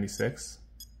to 96.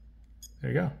 There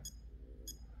you go.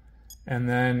 And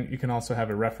then you can also have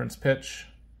a reference pitch.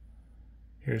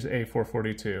 Here's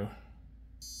A442.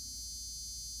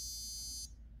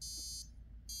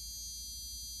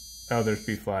 Oh, there's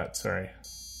B flat, sorry.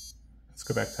 Let's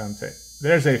go back down to,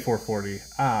 there's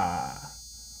A440. Ah.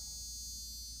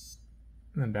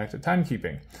 And then back to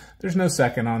timekeeping. There's no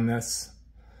second on this.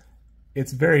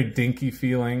 It's very dinky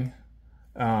feeling.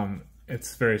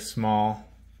 It's very small.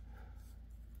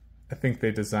 I think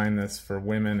they designed this for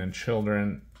women and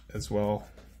children as well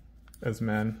as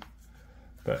men.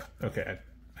 But okay,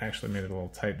 I actually made it a little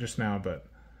tight just now, but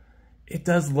it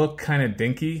does look kind of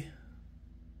dinky.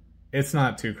 It's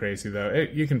not too crazy though.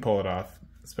 You can pull it off,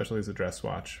 especially as a dress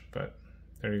watch, but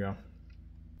there you go.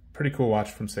 Pretty cool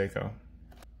watch from Seiko.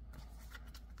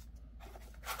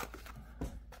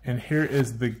 And here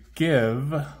is the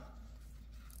Giv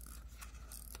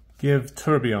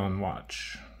Tourbillon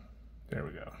watch. There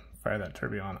we go. Fire that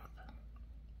tourbillon up.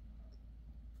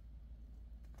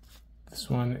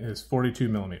 This one is 42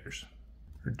 millimeters,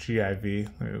 or GIV.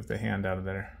 Let me move the hand out of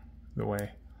there, the way.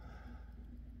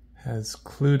 Has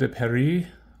Clou de Paris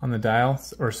on the dial,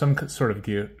 or some sort of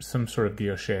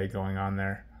guilloche going on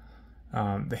there.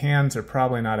 The hands are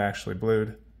probably not actually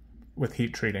blued with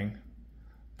heat treating.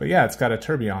 But yeah, it's got a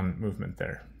tourbillon movement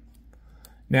there.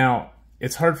 Now,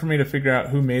 it's hard for me to figure out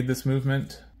who made this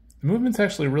movement. The movement's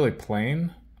actually really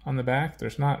plain on the back.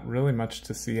 There's not really much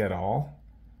to see at all.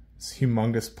 This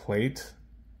humongous plate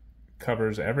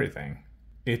covers everything.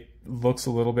 It looks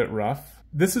a little bit rough.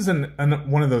 This is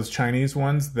one of those Chinese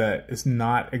ones that is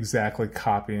not exactly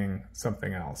copying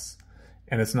something else.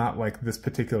 And it's not like this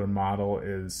particular model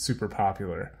is super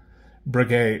popular.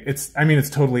 Breguet, it's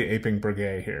totally aping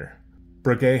Breguet here.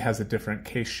 Breguet has a different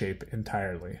case shape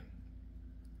entirely.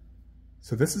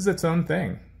 So this is its own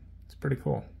thing. It's pretty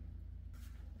cool.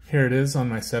 Here it is on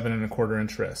my 7 1/4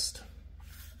 inch wrist.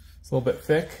 It's a little bit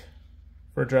thick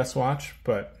for a dress watch,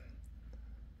 but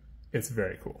it's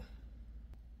very cool.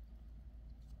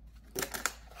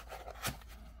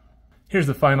 Here's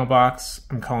the final box.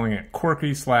 I'm calling it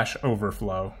Quirky /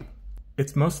 Overflow.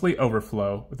 It's mostly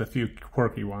Overflow with a few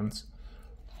quirky ones.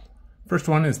 First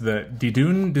one is the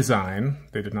Didun design.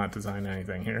 They did not design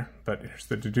anything here, but here's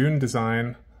the Didun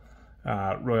design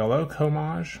Royal Oak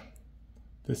Homage.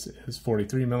 This is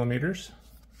 43 millimeters.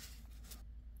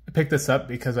 I picked this up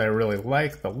because I really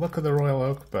like the look of the Royal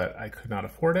Oak, but I could not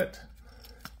afford it.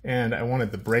 And I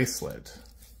wanted the bracelet.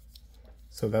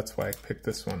 So that's why I picked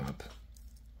this one up.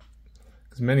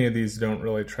 Because many of these don't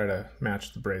really try to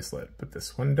match the bracelet, but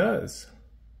this one does.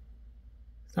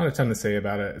 There's not a ton to say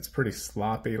about it. It's pretty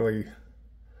sloppily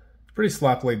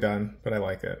done, but I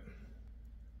like it.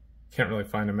 Can't really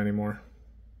find them anymore.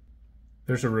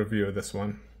 There's a review of this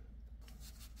one.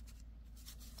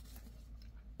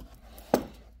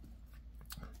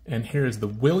 And here's the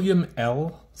William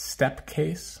L. step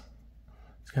case.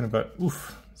 It's kind of a,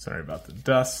 sorry about the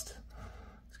dust.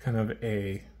 It's kind of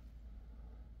a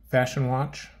fashion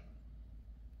watch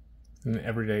in an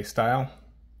everyday style.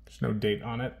 There's no date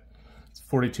on it. It's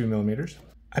 42 millimeters.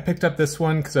 I picked up this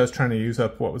one because I was trying to use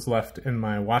up what was left in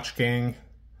my watch gang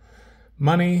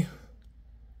money.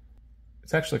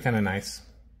 It's actually kind of nice.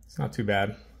 It's not too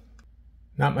bad.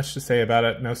 Not much to say about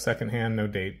it. No second hand, no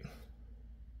date.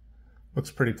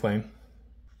 Looks pretty plain.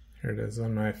 Here it is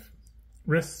on my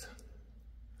wrist.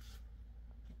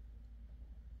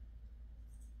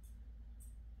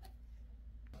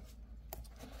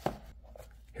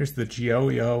 Here's the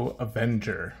Gioio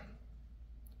Avenger.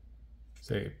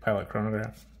 It's a pilot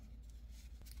chronograph.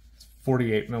 It's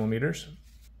 48 millimeters.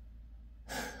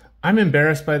 I'm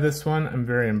embarrassed by this one. I'm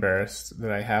very embarrassed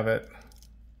that I have it.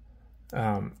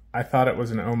 I thought it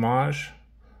was an homage.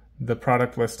 The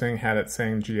product listing had it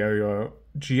saying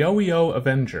Gioio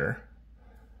Avenger.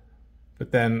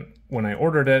 But then when I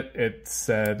ordered it, it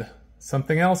said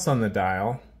something else on the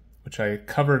dial, which I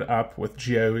covered up with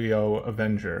Gioio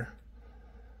Avenger.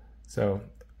 So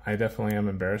I definitely am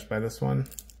embarrassed by this one.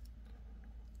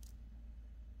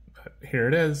 But here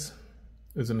it is.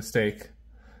 It was a mistake.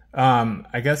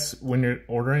 I guess when you're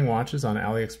ordering watches on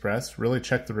AliExpress, really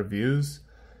check the reviews.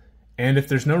 And if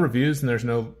there's no reviews and there's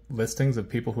no listings of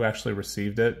people who actually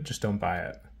received it, just don't buy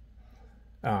it.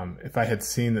 If I had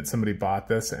seen that somebody bought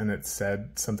this and it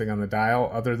said something on the dial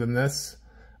other than this,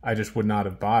 I just would not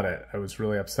have bought it. I was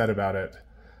really upset about it.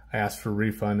 I asked for a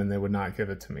refund and they would not give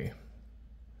it to me.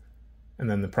 And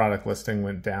then the product listing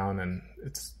went down and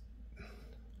it's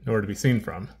nowhere to be seen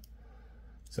from.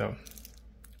 So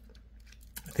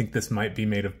I think this might be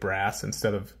made of brass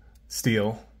instead of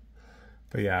steel.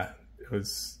 But yeah, it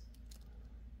was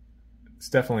It's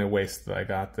definitely a waste that I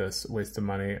got this, a waste of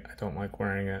money. I don't like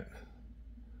wearing it.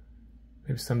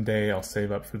 Maybe someday I'll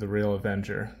save up for the real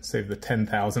Avenger, save the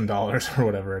 $10,000 or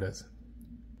whatever it is.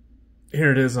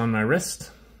 Here it is on my wrist.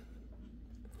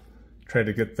 Tried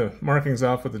to get the markings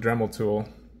off with the Dremel tool.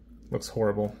 Looks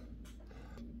horrible.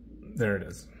 There it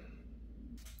is.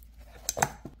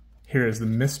 Here is the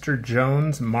Mr.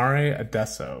 Jones Mare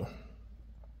Adesso.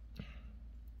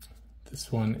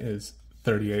 This one is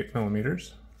 38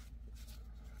 millimeters.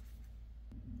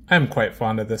 I'm quite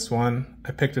fond of this one.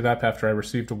 I picked it up after I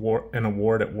received an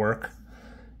award at work,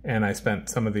 and I spent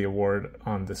some of the award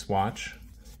on this watch.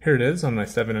 Here it is on my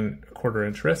 7¼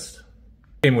 inch wrist.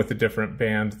 Came with a different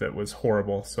band that was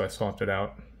horrible, so I swapped it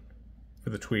out for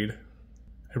the tweed.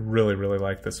 I really, really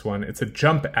like this one. It's a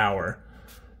jump hour.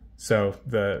 So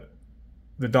the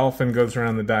dolphin goes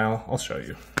around the dial. I'll show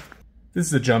you. This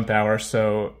is a jump hour,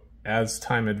 so as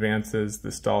time advances,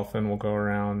 this dolphin will go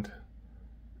around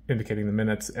indicating the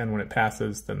minutes, and when it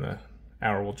passes, then the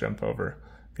hour will jump over.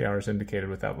 The hour is indicated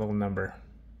with that little number.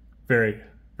 Very,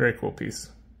 very cool piece.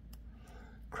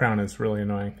 Crown is really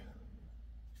annoying.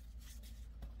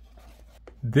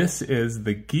 This is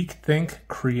the Geekthink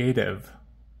Creative.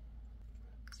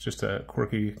 It's just a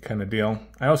quirky kind of deal.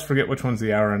 I always forget which one's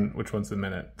the hour and which one's the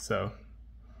minute, so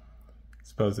I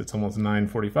suppose it's almost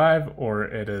 9:45 or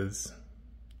it is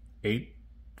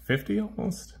 8:50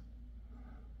 almost.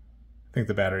 I think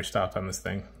the battery stopped on this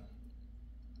thing.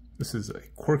 This is a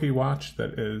quirky watch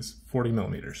that is 40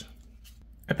 millimeters.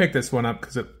 I picked this one up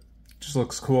because it just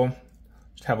looks cool.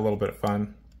 Just have a little bit of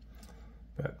fun.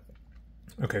 But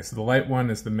okay, so the light one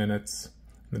is the minutes,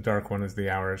 and the dark one is the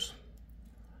hours.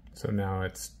 So now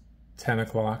it's 10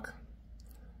 o'clock,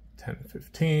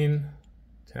 10:15,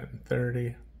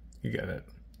 10:30. You get it.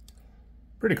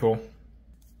 Pretty cool.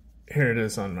 Here it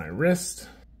is on my wrist.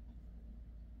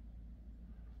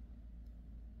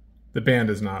 The band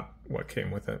is not what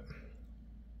came with it.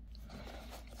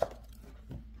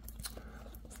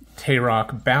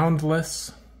 Tayroc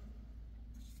Boundless.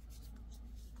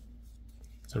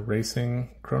 It's a racing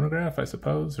chronograph, I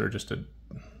suppose, or just a,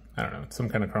 I don't know, some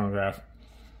kind of chronograph.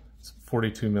 It's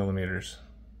 42 millimeters.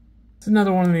 It's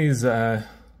another one of these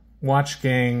watch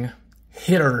gang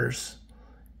hitters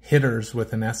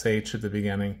with an SH at the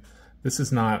beginning. This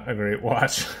is not a great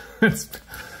watch.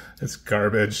 It's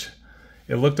garbage.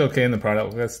 It looked okay in the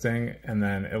product listing, and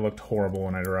then it looked horrible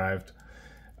when it arrived.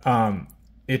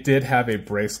 It did have a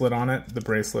bracelet on it. The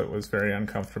bracelet was very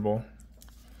uncomfortable,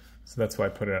 so that's why I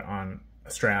put it on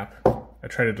a strap. I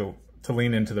tried to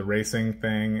lean into the racing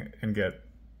thing and get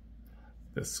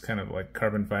this kind of like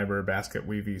carbon fiber basket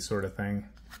weavy sort of thing.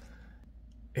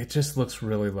 It just looks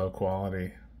really low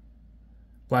quality.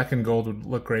 Black and gold would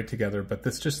look great together, but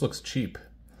this just looks cheap.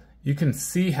 You can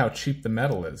see how cheap the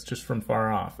metal is just from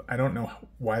far off. I don't know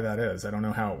why that is. I don't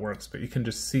know how it works, but you can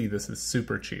just see this is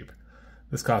super cheap.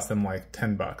 This cost them like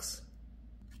 10 bucks.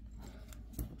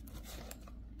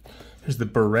 Here's the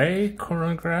Burei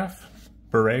chronograph.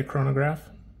 Burei chronograph.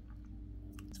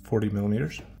 It's 40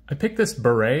 millimeters. I picked this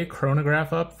Burei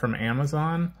chronograph up from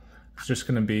Amazon. It's just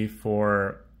gonna be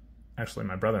for, actually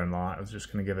my brother-in-law. I was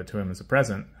just gonna give it to him as a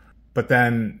present. But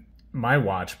then my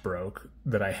watch broke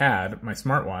that I had, my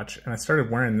smartwatch, and I started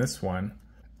wearing this one.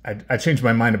 I changed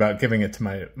my mind about giving it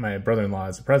to my brother-in-law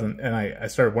as a present, and I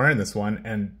started wearing this one,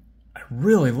 and I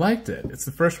really liked it. It's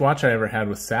the first watch I ever had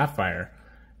with sapphire.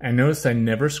 I noticed I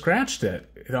never scratched it.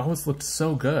 It always looked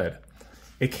so good.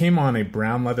 It came on a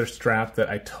brown leather strap that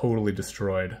I totally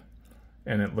destroyed,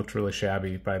 and it looked really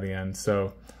shabby by the end.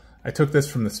 So I took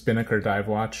this from the Spinnaker dive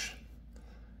watch,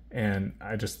 and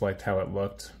I just liked how it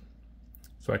looked.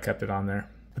 So I kept it on there.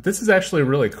 But this is actually a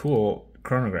really cool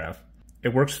chronograph.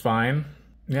 It works fine.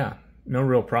 Yeah, no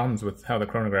real problems with how the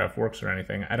chronograph works or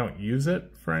anything. I don't use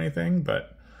it for anything,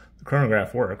 but the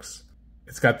chronograph works.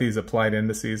 It's got these applied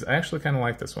indices. I actually kind of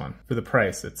like this one. For the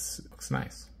price, it looks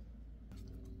nice.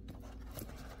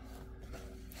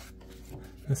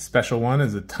 This special one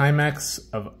is a Timex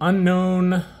of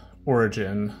unknown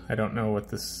origin. I don't know what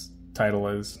this title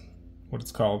is, what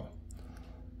it's called.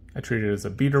 I treat it as a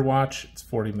beater watch. It's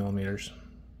 40 millimeters.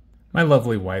 My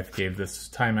lovely wife gave this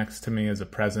Timex to me as a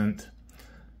present.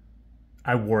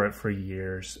 I wore it for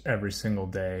years, every single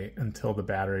day, until the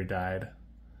battery died.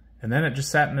 And then it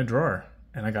just sat in a drawer,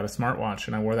 and I got a smartwatch,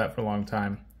 and I wore that for a long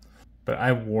time. But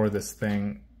I wore this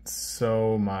thing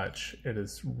so much. It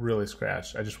is really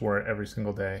scratched. I just wore it every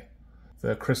single day.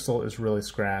 The crystal is really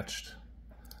scratched.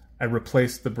 I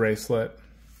replaced the bracelet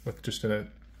with just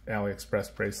an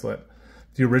AliExpress bracelet.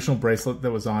 The original bracelet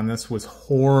that was on this was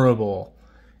horrible.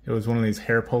 It was one of these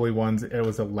hair pulley ones. It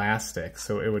was elastic,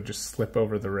 so it would just slip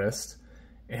over the wrist.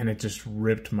 and it just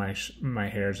ripped my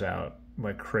hairs out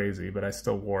like crazy, but I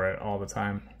still wore it all the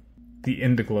time. The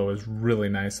Indiglow is really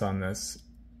nice on this.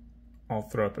 I'll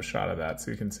throw up a shot of that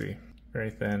so you can see. Very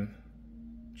thin,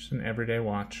 just an everyday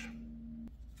watch.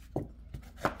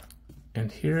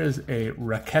 And here is a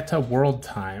Raketa World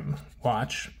Time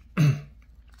watch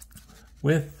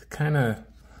with kind of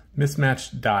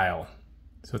mismatched dial.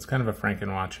 So it's kind of a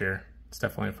Franken-watch here. It's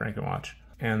definitely a Franken-watch.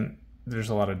 And there's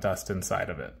a lot of dust inside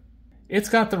of it. It's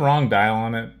got the wrong dial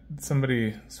on it.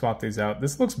 Somebody swapped these out.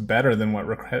 This looks better than what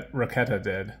Raketa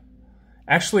did.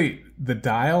 Actually, the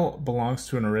dial belongs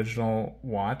to an original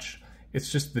watch. It's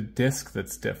just the disc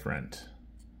that's different.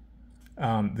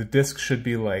 The disc should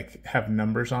be like, have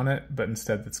numbers on it, but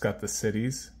instead it's got the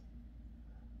cities.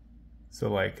 So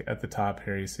like at the top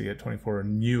here, you see at 24,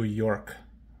 New York,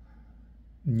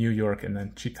 and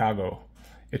then Chicago.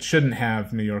 It shouldn't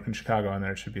have New York and Chicago on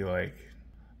there. It should be like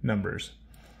numbers.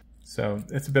 So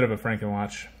it's a bit of a Franken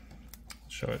watch. I'll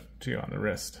show it to you on the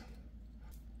wrist.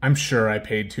 I'm sure I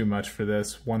paid too much for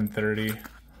this, $130.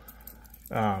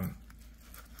 I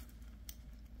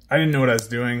didn't know what I was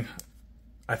doing.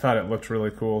 I thought it looked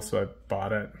really cool, so I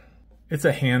bought it. It's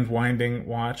a hand-winding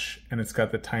watch, and it's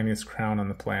got the tiniest crown on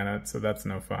the planet, so that's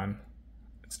no fun.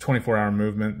 It's 24-hour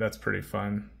movement. That's pretty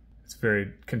fun. It's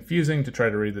very confusing to try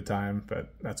to read the time,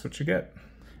 but that's what you get.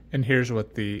 And here's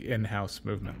what the in-house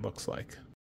movement looks like.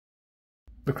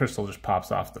 The crystal just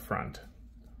pops off the front.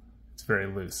 It's very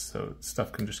loose, so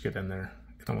stuff can just get in there.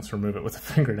 You can almost remove it with a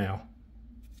fingernail.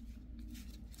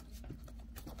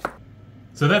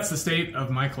 So that's the state of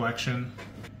my collection.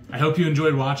 I hope you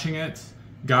enjoyed watching it.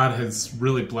 God has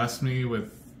really blessed me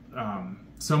with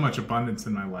so much abundance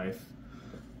in my life.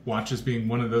 Watches being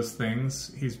one of those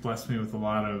things. He's blessed me with a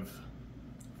lot of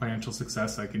financial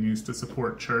success I can use to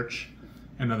support church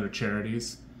and other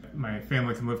charities. My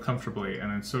family can live comfortably,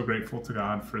 and I'm so grateful to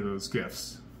God for those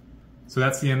gifts. So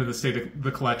that's the end of the state of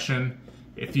the collection.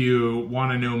 If you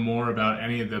want to know more about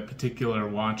any of the particular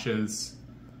watches,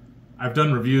 I've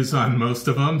done reviews on most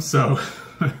of them, so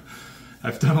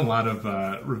I've done a lot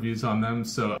of reviews on them.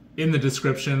 So in the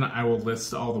description, I will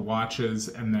list all the watches,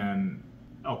 and then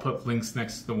I'll put links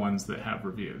next to the ones that have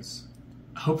reviews.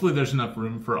 Hopefully there's enough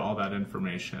room for all that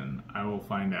information. I will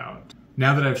find out.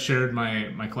 Now that I've shared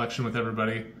my collection with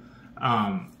everybody,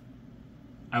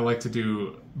 I like to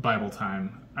do Bible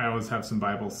time. I always have some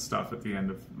Bible stuff at the end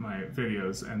of my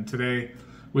videos, and today,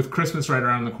 with Christmas right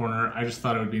around the corner, I just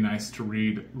thought it would be nice to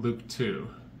read Luke 2.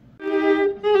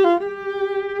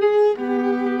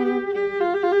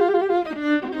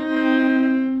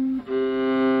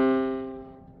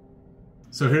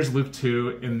 So here's Luke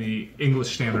 2 in the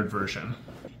English Standard Version.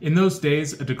 In those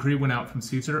days, a decree went out from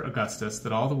Caesar Augustus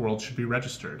that all the world should be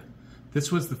registered.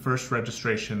 This was the first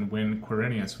registration when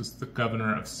Quirinius was the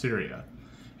governor of Syria.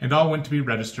 And all went to be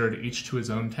registered, each to his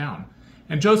own town.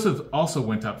 And Joseph also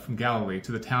went up from Galilee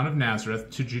to the town of Nazareth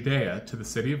to Judea, to the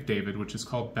city of David, which is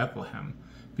called Bethlehem,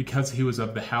 because he was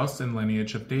of the house and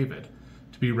lineage of David,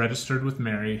 to be registered with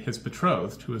Mary, his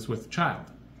betrothed, who was with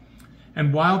child.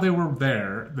 And while they were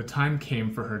there, the time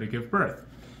came for her to give birth.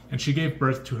 And she gave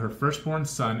birth to her firstborn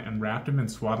son, and wrapped him in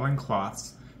swaddling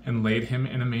cloths, and laid him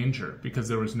in a manger, because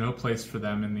there was no place for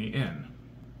them in the inn.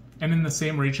 And in the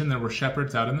same region there were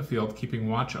shepherds out in the field, keeping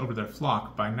watch over their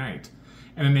flock by night.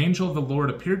 And an angel of the Lord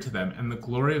appeared to them, and the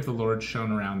glory of the Lord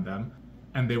shone around them,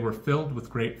 and they were filled with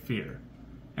great fear.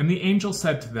 And the angel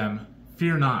said to them,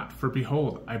 Fear not, for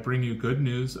behold, I bring you good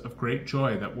news of great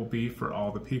joy that will be for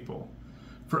all the people.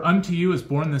 For unto you is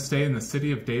born this day in the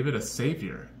city of David a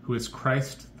Savior, who is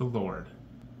Christ the Lord.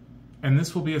 And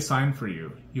this will be a sign for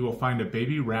you. You will find a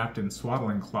baby wrapped in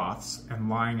swaddling cloths and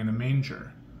lying in a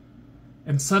manger.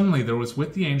 And suddenly there was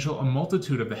with the angel a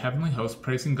multitude of the heavenly host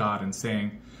praising God and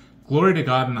saying, Glory to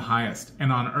God in the highest,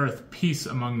 and on earth peace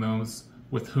among those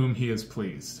with whom he is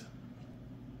pleased.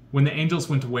 When the angels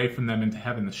went away from them into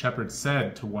heaven, the shepherds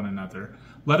said to one another,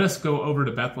 Let us go over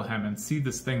to Bethlehem and see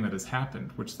this thing that has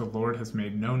happened, which the Lord has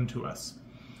made known to us.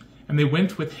 And they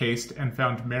went with haste and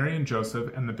found Mary and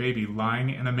Joseph and the baby lying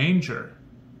in a manger.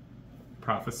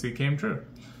 Prophecy came true.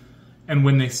 And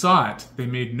when they saw it, they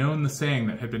made known the saying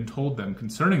that had been told them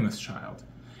concerning this child.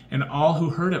 And all who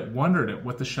heard it wondered at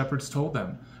what the shepherds told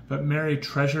them. But Mary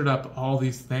treasured up all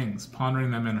these things,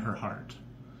 pondering them in her heart.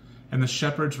 And the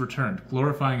shepherds returned,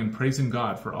 glorifying and praising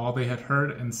God for all they had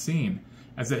heard and seen,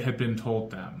 as it had been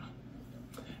told them.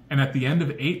 And at the end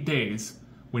of 8 days,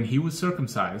 when he was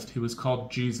circumcised, he was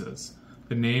called Jesus,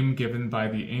 the name given by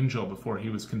the angel before he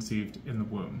was conceived in the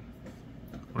womb,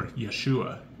 or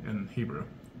Yeshua in Hebrew.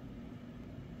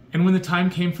 And when the time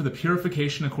came for the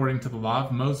purification according to the law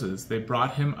of Moses, they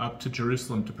brought him up to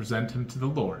Jerusalem to present him to the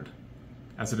Lord.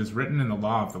 As it is written in the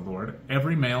law of the Lord,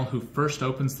 every male who first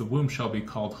opens the womb shall be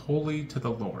called holy to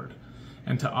the Lord,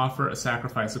 and to offer a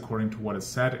sacrifice according to what is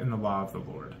said in the law of the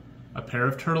Lord, a pair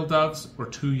of turtle doves or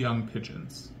 2 young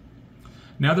pigeons.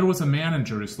 Now there was a man in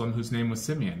Jerusalem whose name was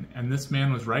Simeon, and this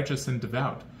man was righteous and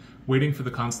devout, waiting for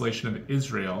the consolation of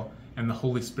Israel, and the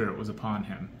Holy Spirit was upon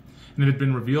him. And it had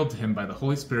been revealed to him by the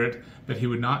Holy Spirit that he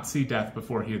would not see death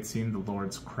before he had seen the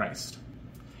Lord's Christ.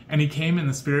 And he came in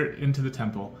the Spirit into the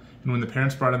temple, and when the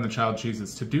parents brought in the child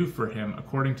Jesus to do for him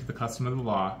according to the custom of the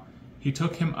law, he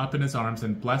took him up in his arms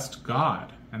and blessed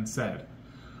God, and said,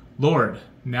 Lord,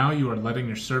 now you are letting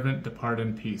your servant depart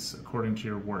in peace according to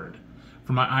your word.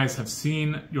 For my eyes have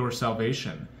seen your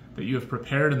salvation, that you have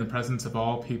prepared in the presence of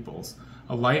all peoples,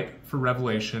 a light for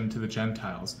revelation to the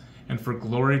Gentiles, and for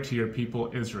glory to your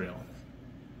people Israel.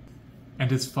 And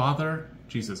his father,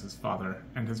 Jesus' father,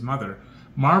 and his mother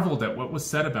marveled at what was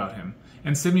said about him.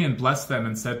 And Simeon blessed them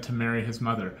and said to Mary his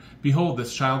mother, Behold,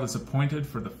 this child is appointed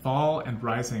for the fall and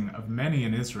rising of many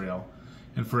in Israel,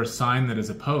 and for a sign that is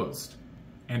opposed.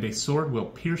 And a sword will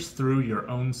pierce through your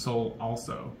own soul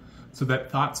also, so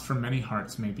that thoughts from many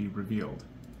hearts may be revealed.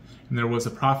 And there was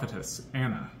a prophetess,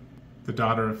 Anna, the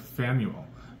daughter of Phanuel,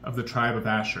 of the tribe of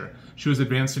Asher. She was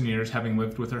advanced in years, having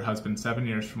lived with her husband 7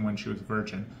 years from when she was a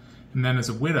virgin, and then as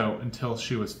a widow until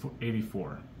she was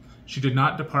 84. She did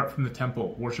not depart from the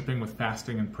temple, worshiping with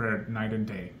fasting and prayer night and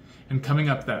day. And coming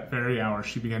up that very hour,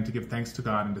 she began to give thanks to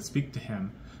God and to speak to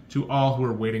him, to all who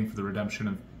were waiting for the redemption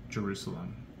of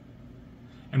Jerusalem.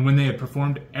 And when they had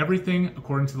performed everything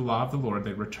according to the law of the Lord,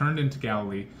 they returned into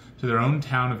Galilee to their own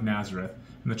town of Nazareth.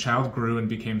 And the child grew and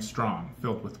became strong,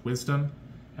 filled with wisdom,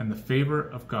 and the favor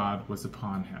of God was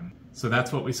upon him. So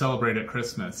that's what we celebrate at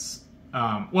Christmas.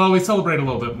 We celebrate a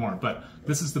little bit more, but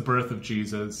this is the birth of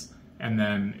Jesus, and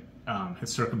then his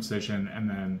circumcision, and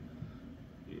then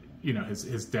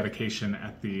his dedication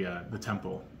at the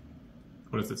temple.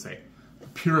 What does it say?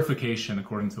 Purification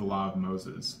according to the law of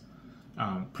Moses,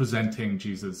 presenting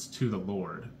Jesus to the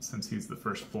Lord, since he's the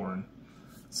firstborn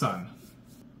son.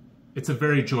 It's a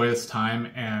very joyous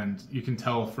time, and you can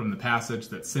tell from the passage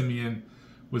that Simeon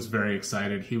was very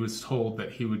excited. He was told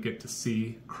that he would get to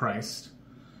see Christ.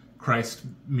 Christ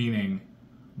meaning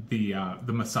the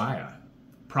Messiah.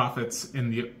 Prophets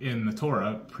in the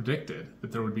Torah predicted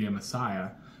that there would be a Messiah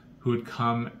who would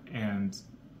come and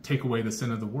take away the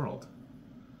sin of the world,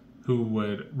 who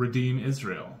would redeem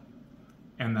Israel.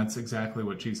 And that's exactly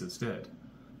what Jesus did.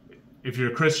 If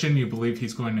you're a Christian, you believe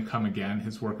he's going to come again.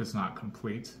 His work is not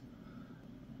complete.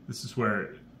 This is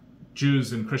where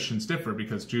Jews and Christians differ,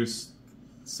 because Jews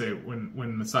say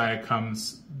when Messiah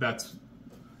comes, that's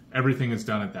everything is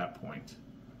done at that point.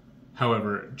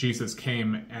 However, Jesus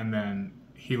came and then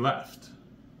he left.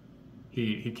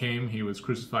 He came, he was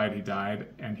crucified, he died,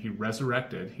 and he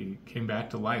resurrected. He came back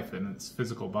to life in his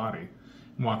physical body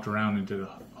and walked around and did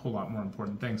a whole lot more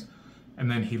important things. And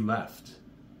then he left.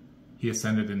 He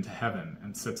ascended into heaven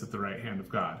and sits at the right hand of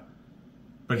God.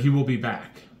 But he will be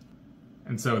back.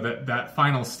 And so that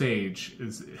final stage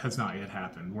has not yet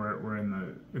happened. We're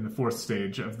in the fourth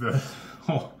stage of the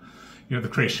whole, the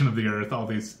creation of the earth, all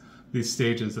these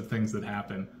stages of things that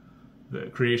happen. The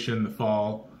creation, the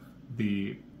fall,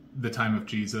 the time of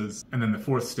Jesus, and then the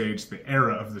fourth stage, the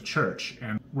era of the church.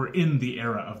 And we're in the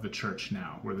era of the church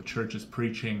now, where the church is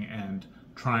preaching and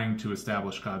trying to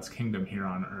establish God's kingdom here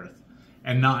on earth.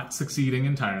 And not succeeding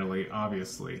entirely,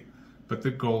 obviously, but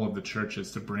the goal of the church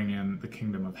is to bring in the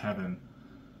kingdom of heaven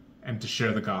and to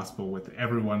share the gospel with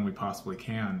everyone we possibly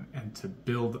can, and to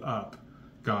build up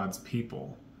God's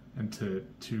people, and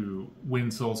to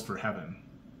win souls for heaven.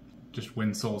 Just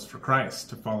win souls for Christ,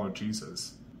 to follow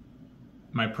Jesus.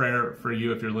 My prayer for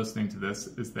you, if you're listening to this,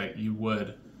 is that you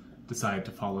would decide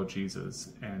to follow Jesus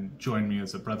and join me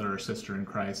as a brother or sister in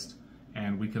Christ,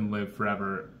 and we can live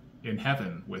forever in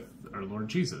heaven with our Lord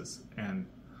Jesus, and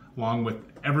along with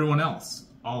everyone else,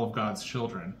 all of God's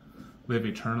children, live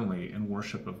eternally in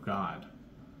worship of God,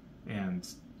 and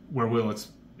where we'll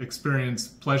experience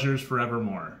pleasures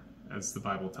forevermore, as the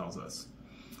Bible tells us.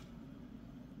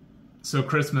 So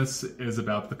Christmas is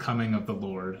about the coming of the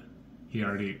Lord. He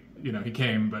already, he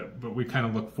came, but we kind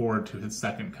of look forward to his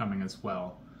second coming as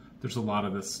well. There's a lot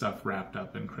of this stuff wrapped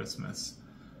up in Christmas.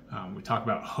 We talk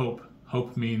about hope.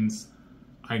 Hope means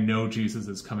I know Jesus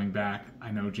is coming back.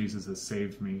 I know Jesus has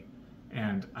saved me.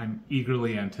 And I'm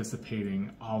eagerly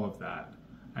anticipating all of that.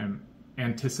 I'm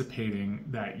anticipating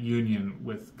that union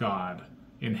with God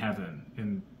in heaven,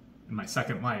 in my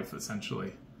second life,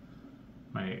 essentially,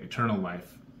 my eternal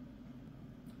life.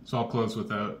 So I'll close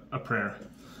with a prayer.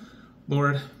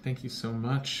 Lord, thank you so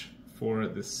much for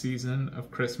this season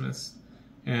of Christmas,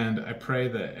 and I pray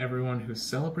that everyone who's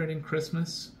celebrating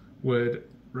Christmas would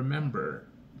remember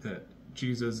that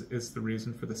Jesus is the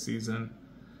reason for the season,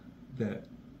 that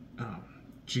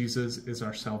Jesus is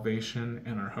our salvation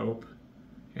and our hope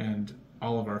and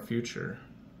all of our future.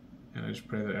 And I just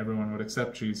pray that everyone would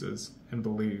accept Jesus and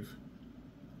believe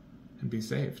and be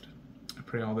saved. I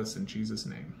pray all this in Jesus'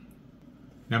 name.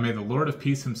 Now may the Lord of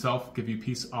peace himself give you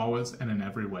peace always and in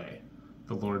every way.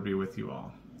 The Lord be with you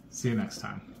all. See you next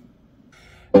time.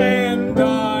 And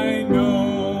I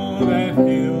know that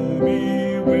he'll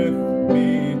be with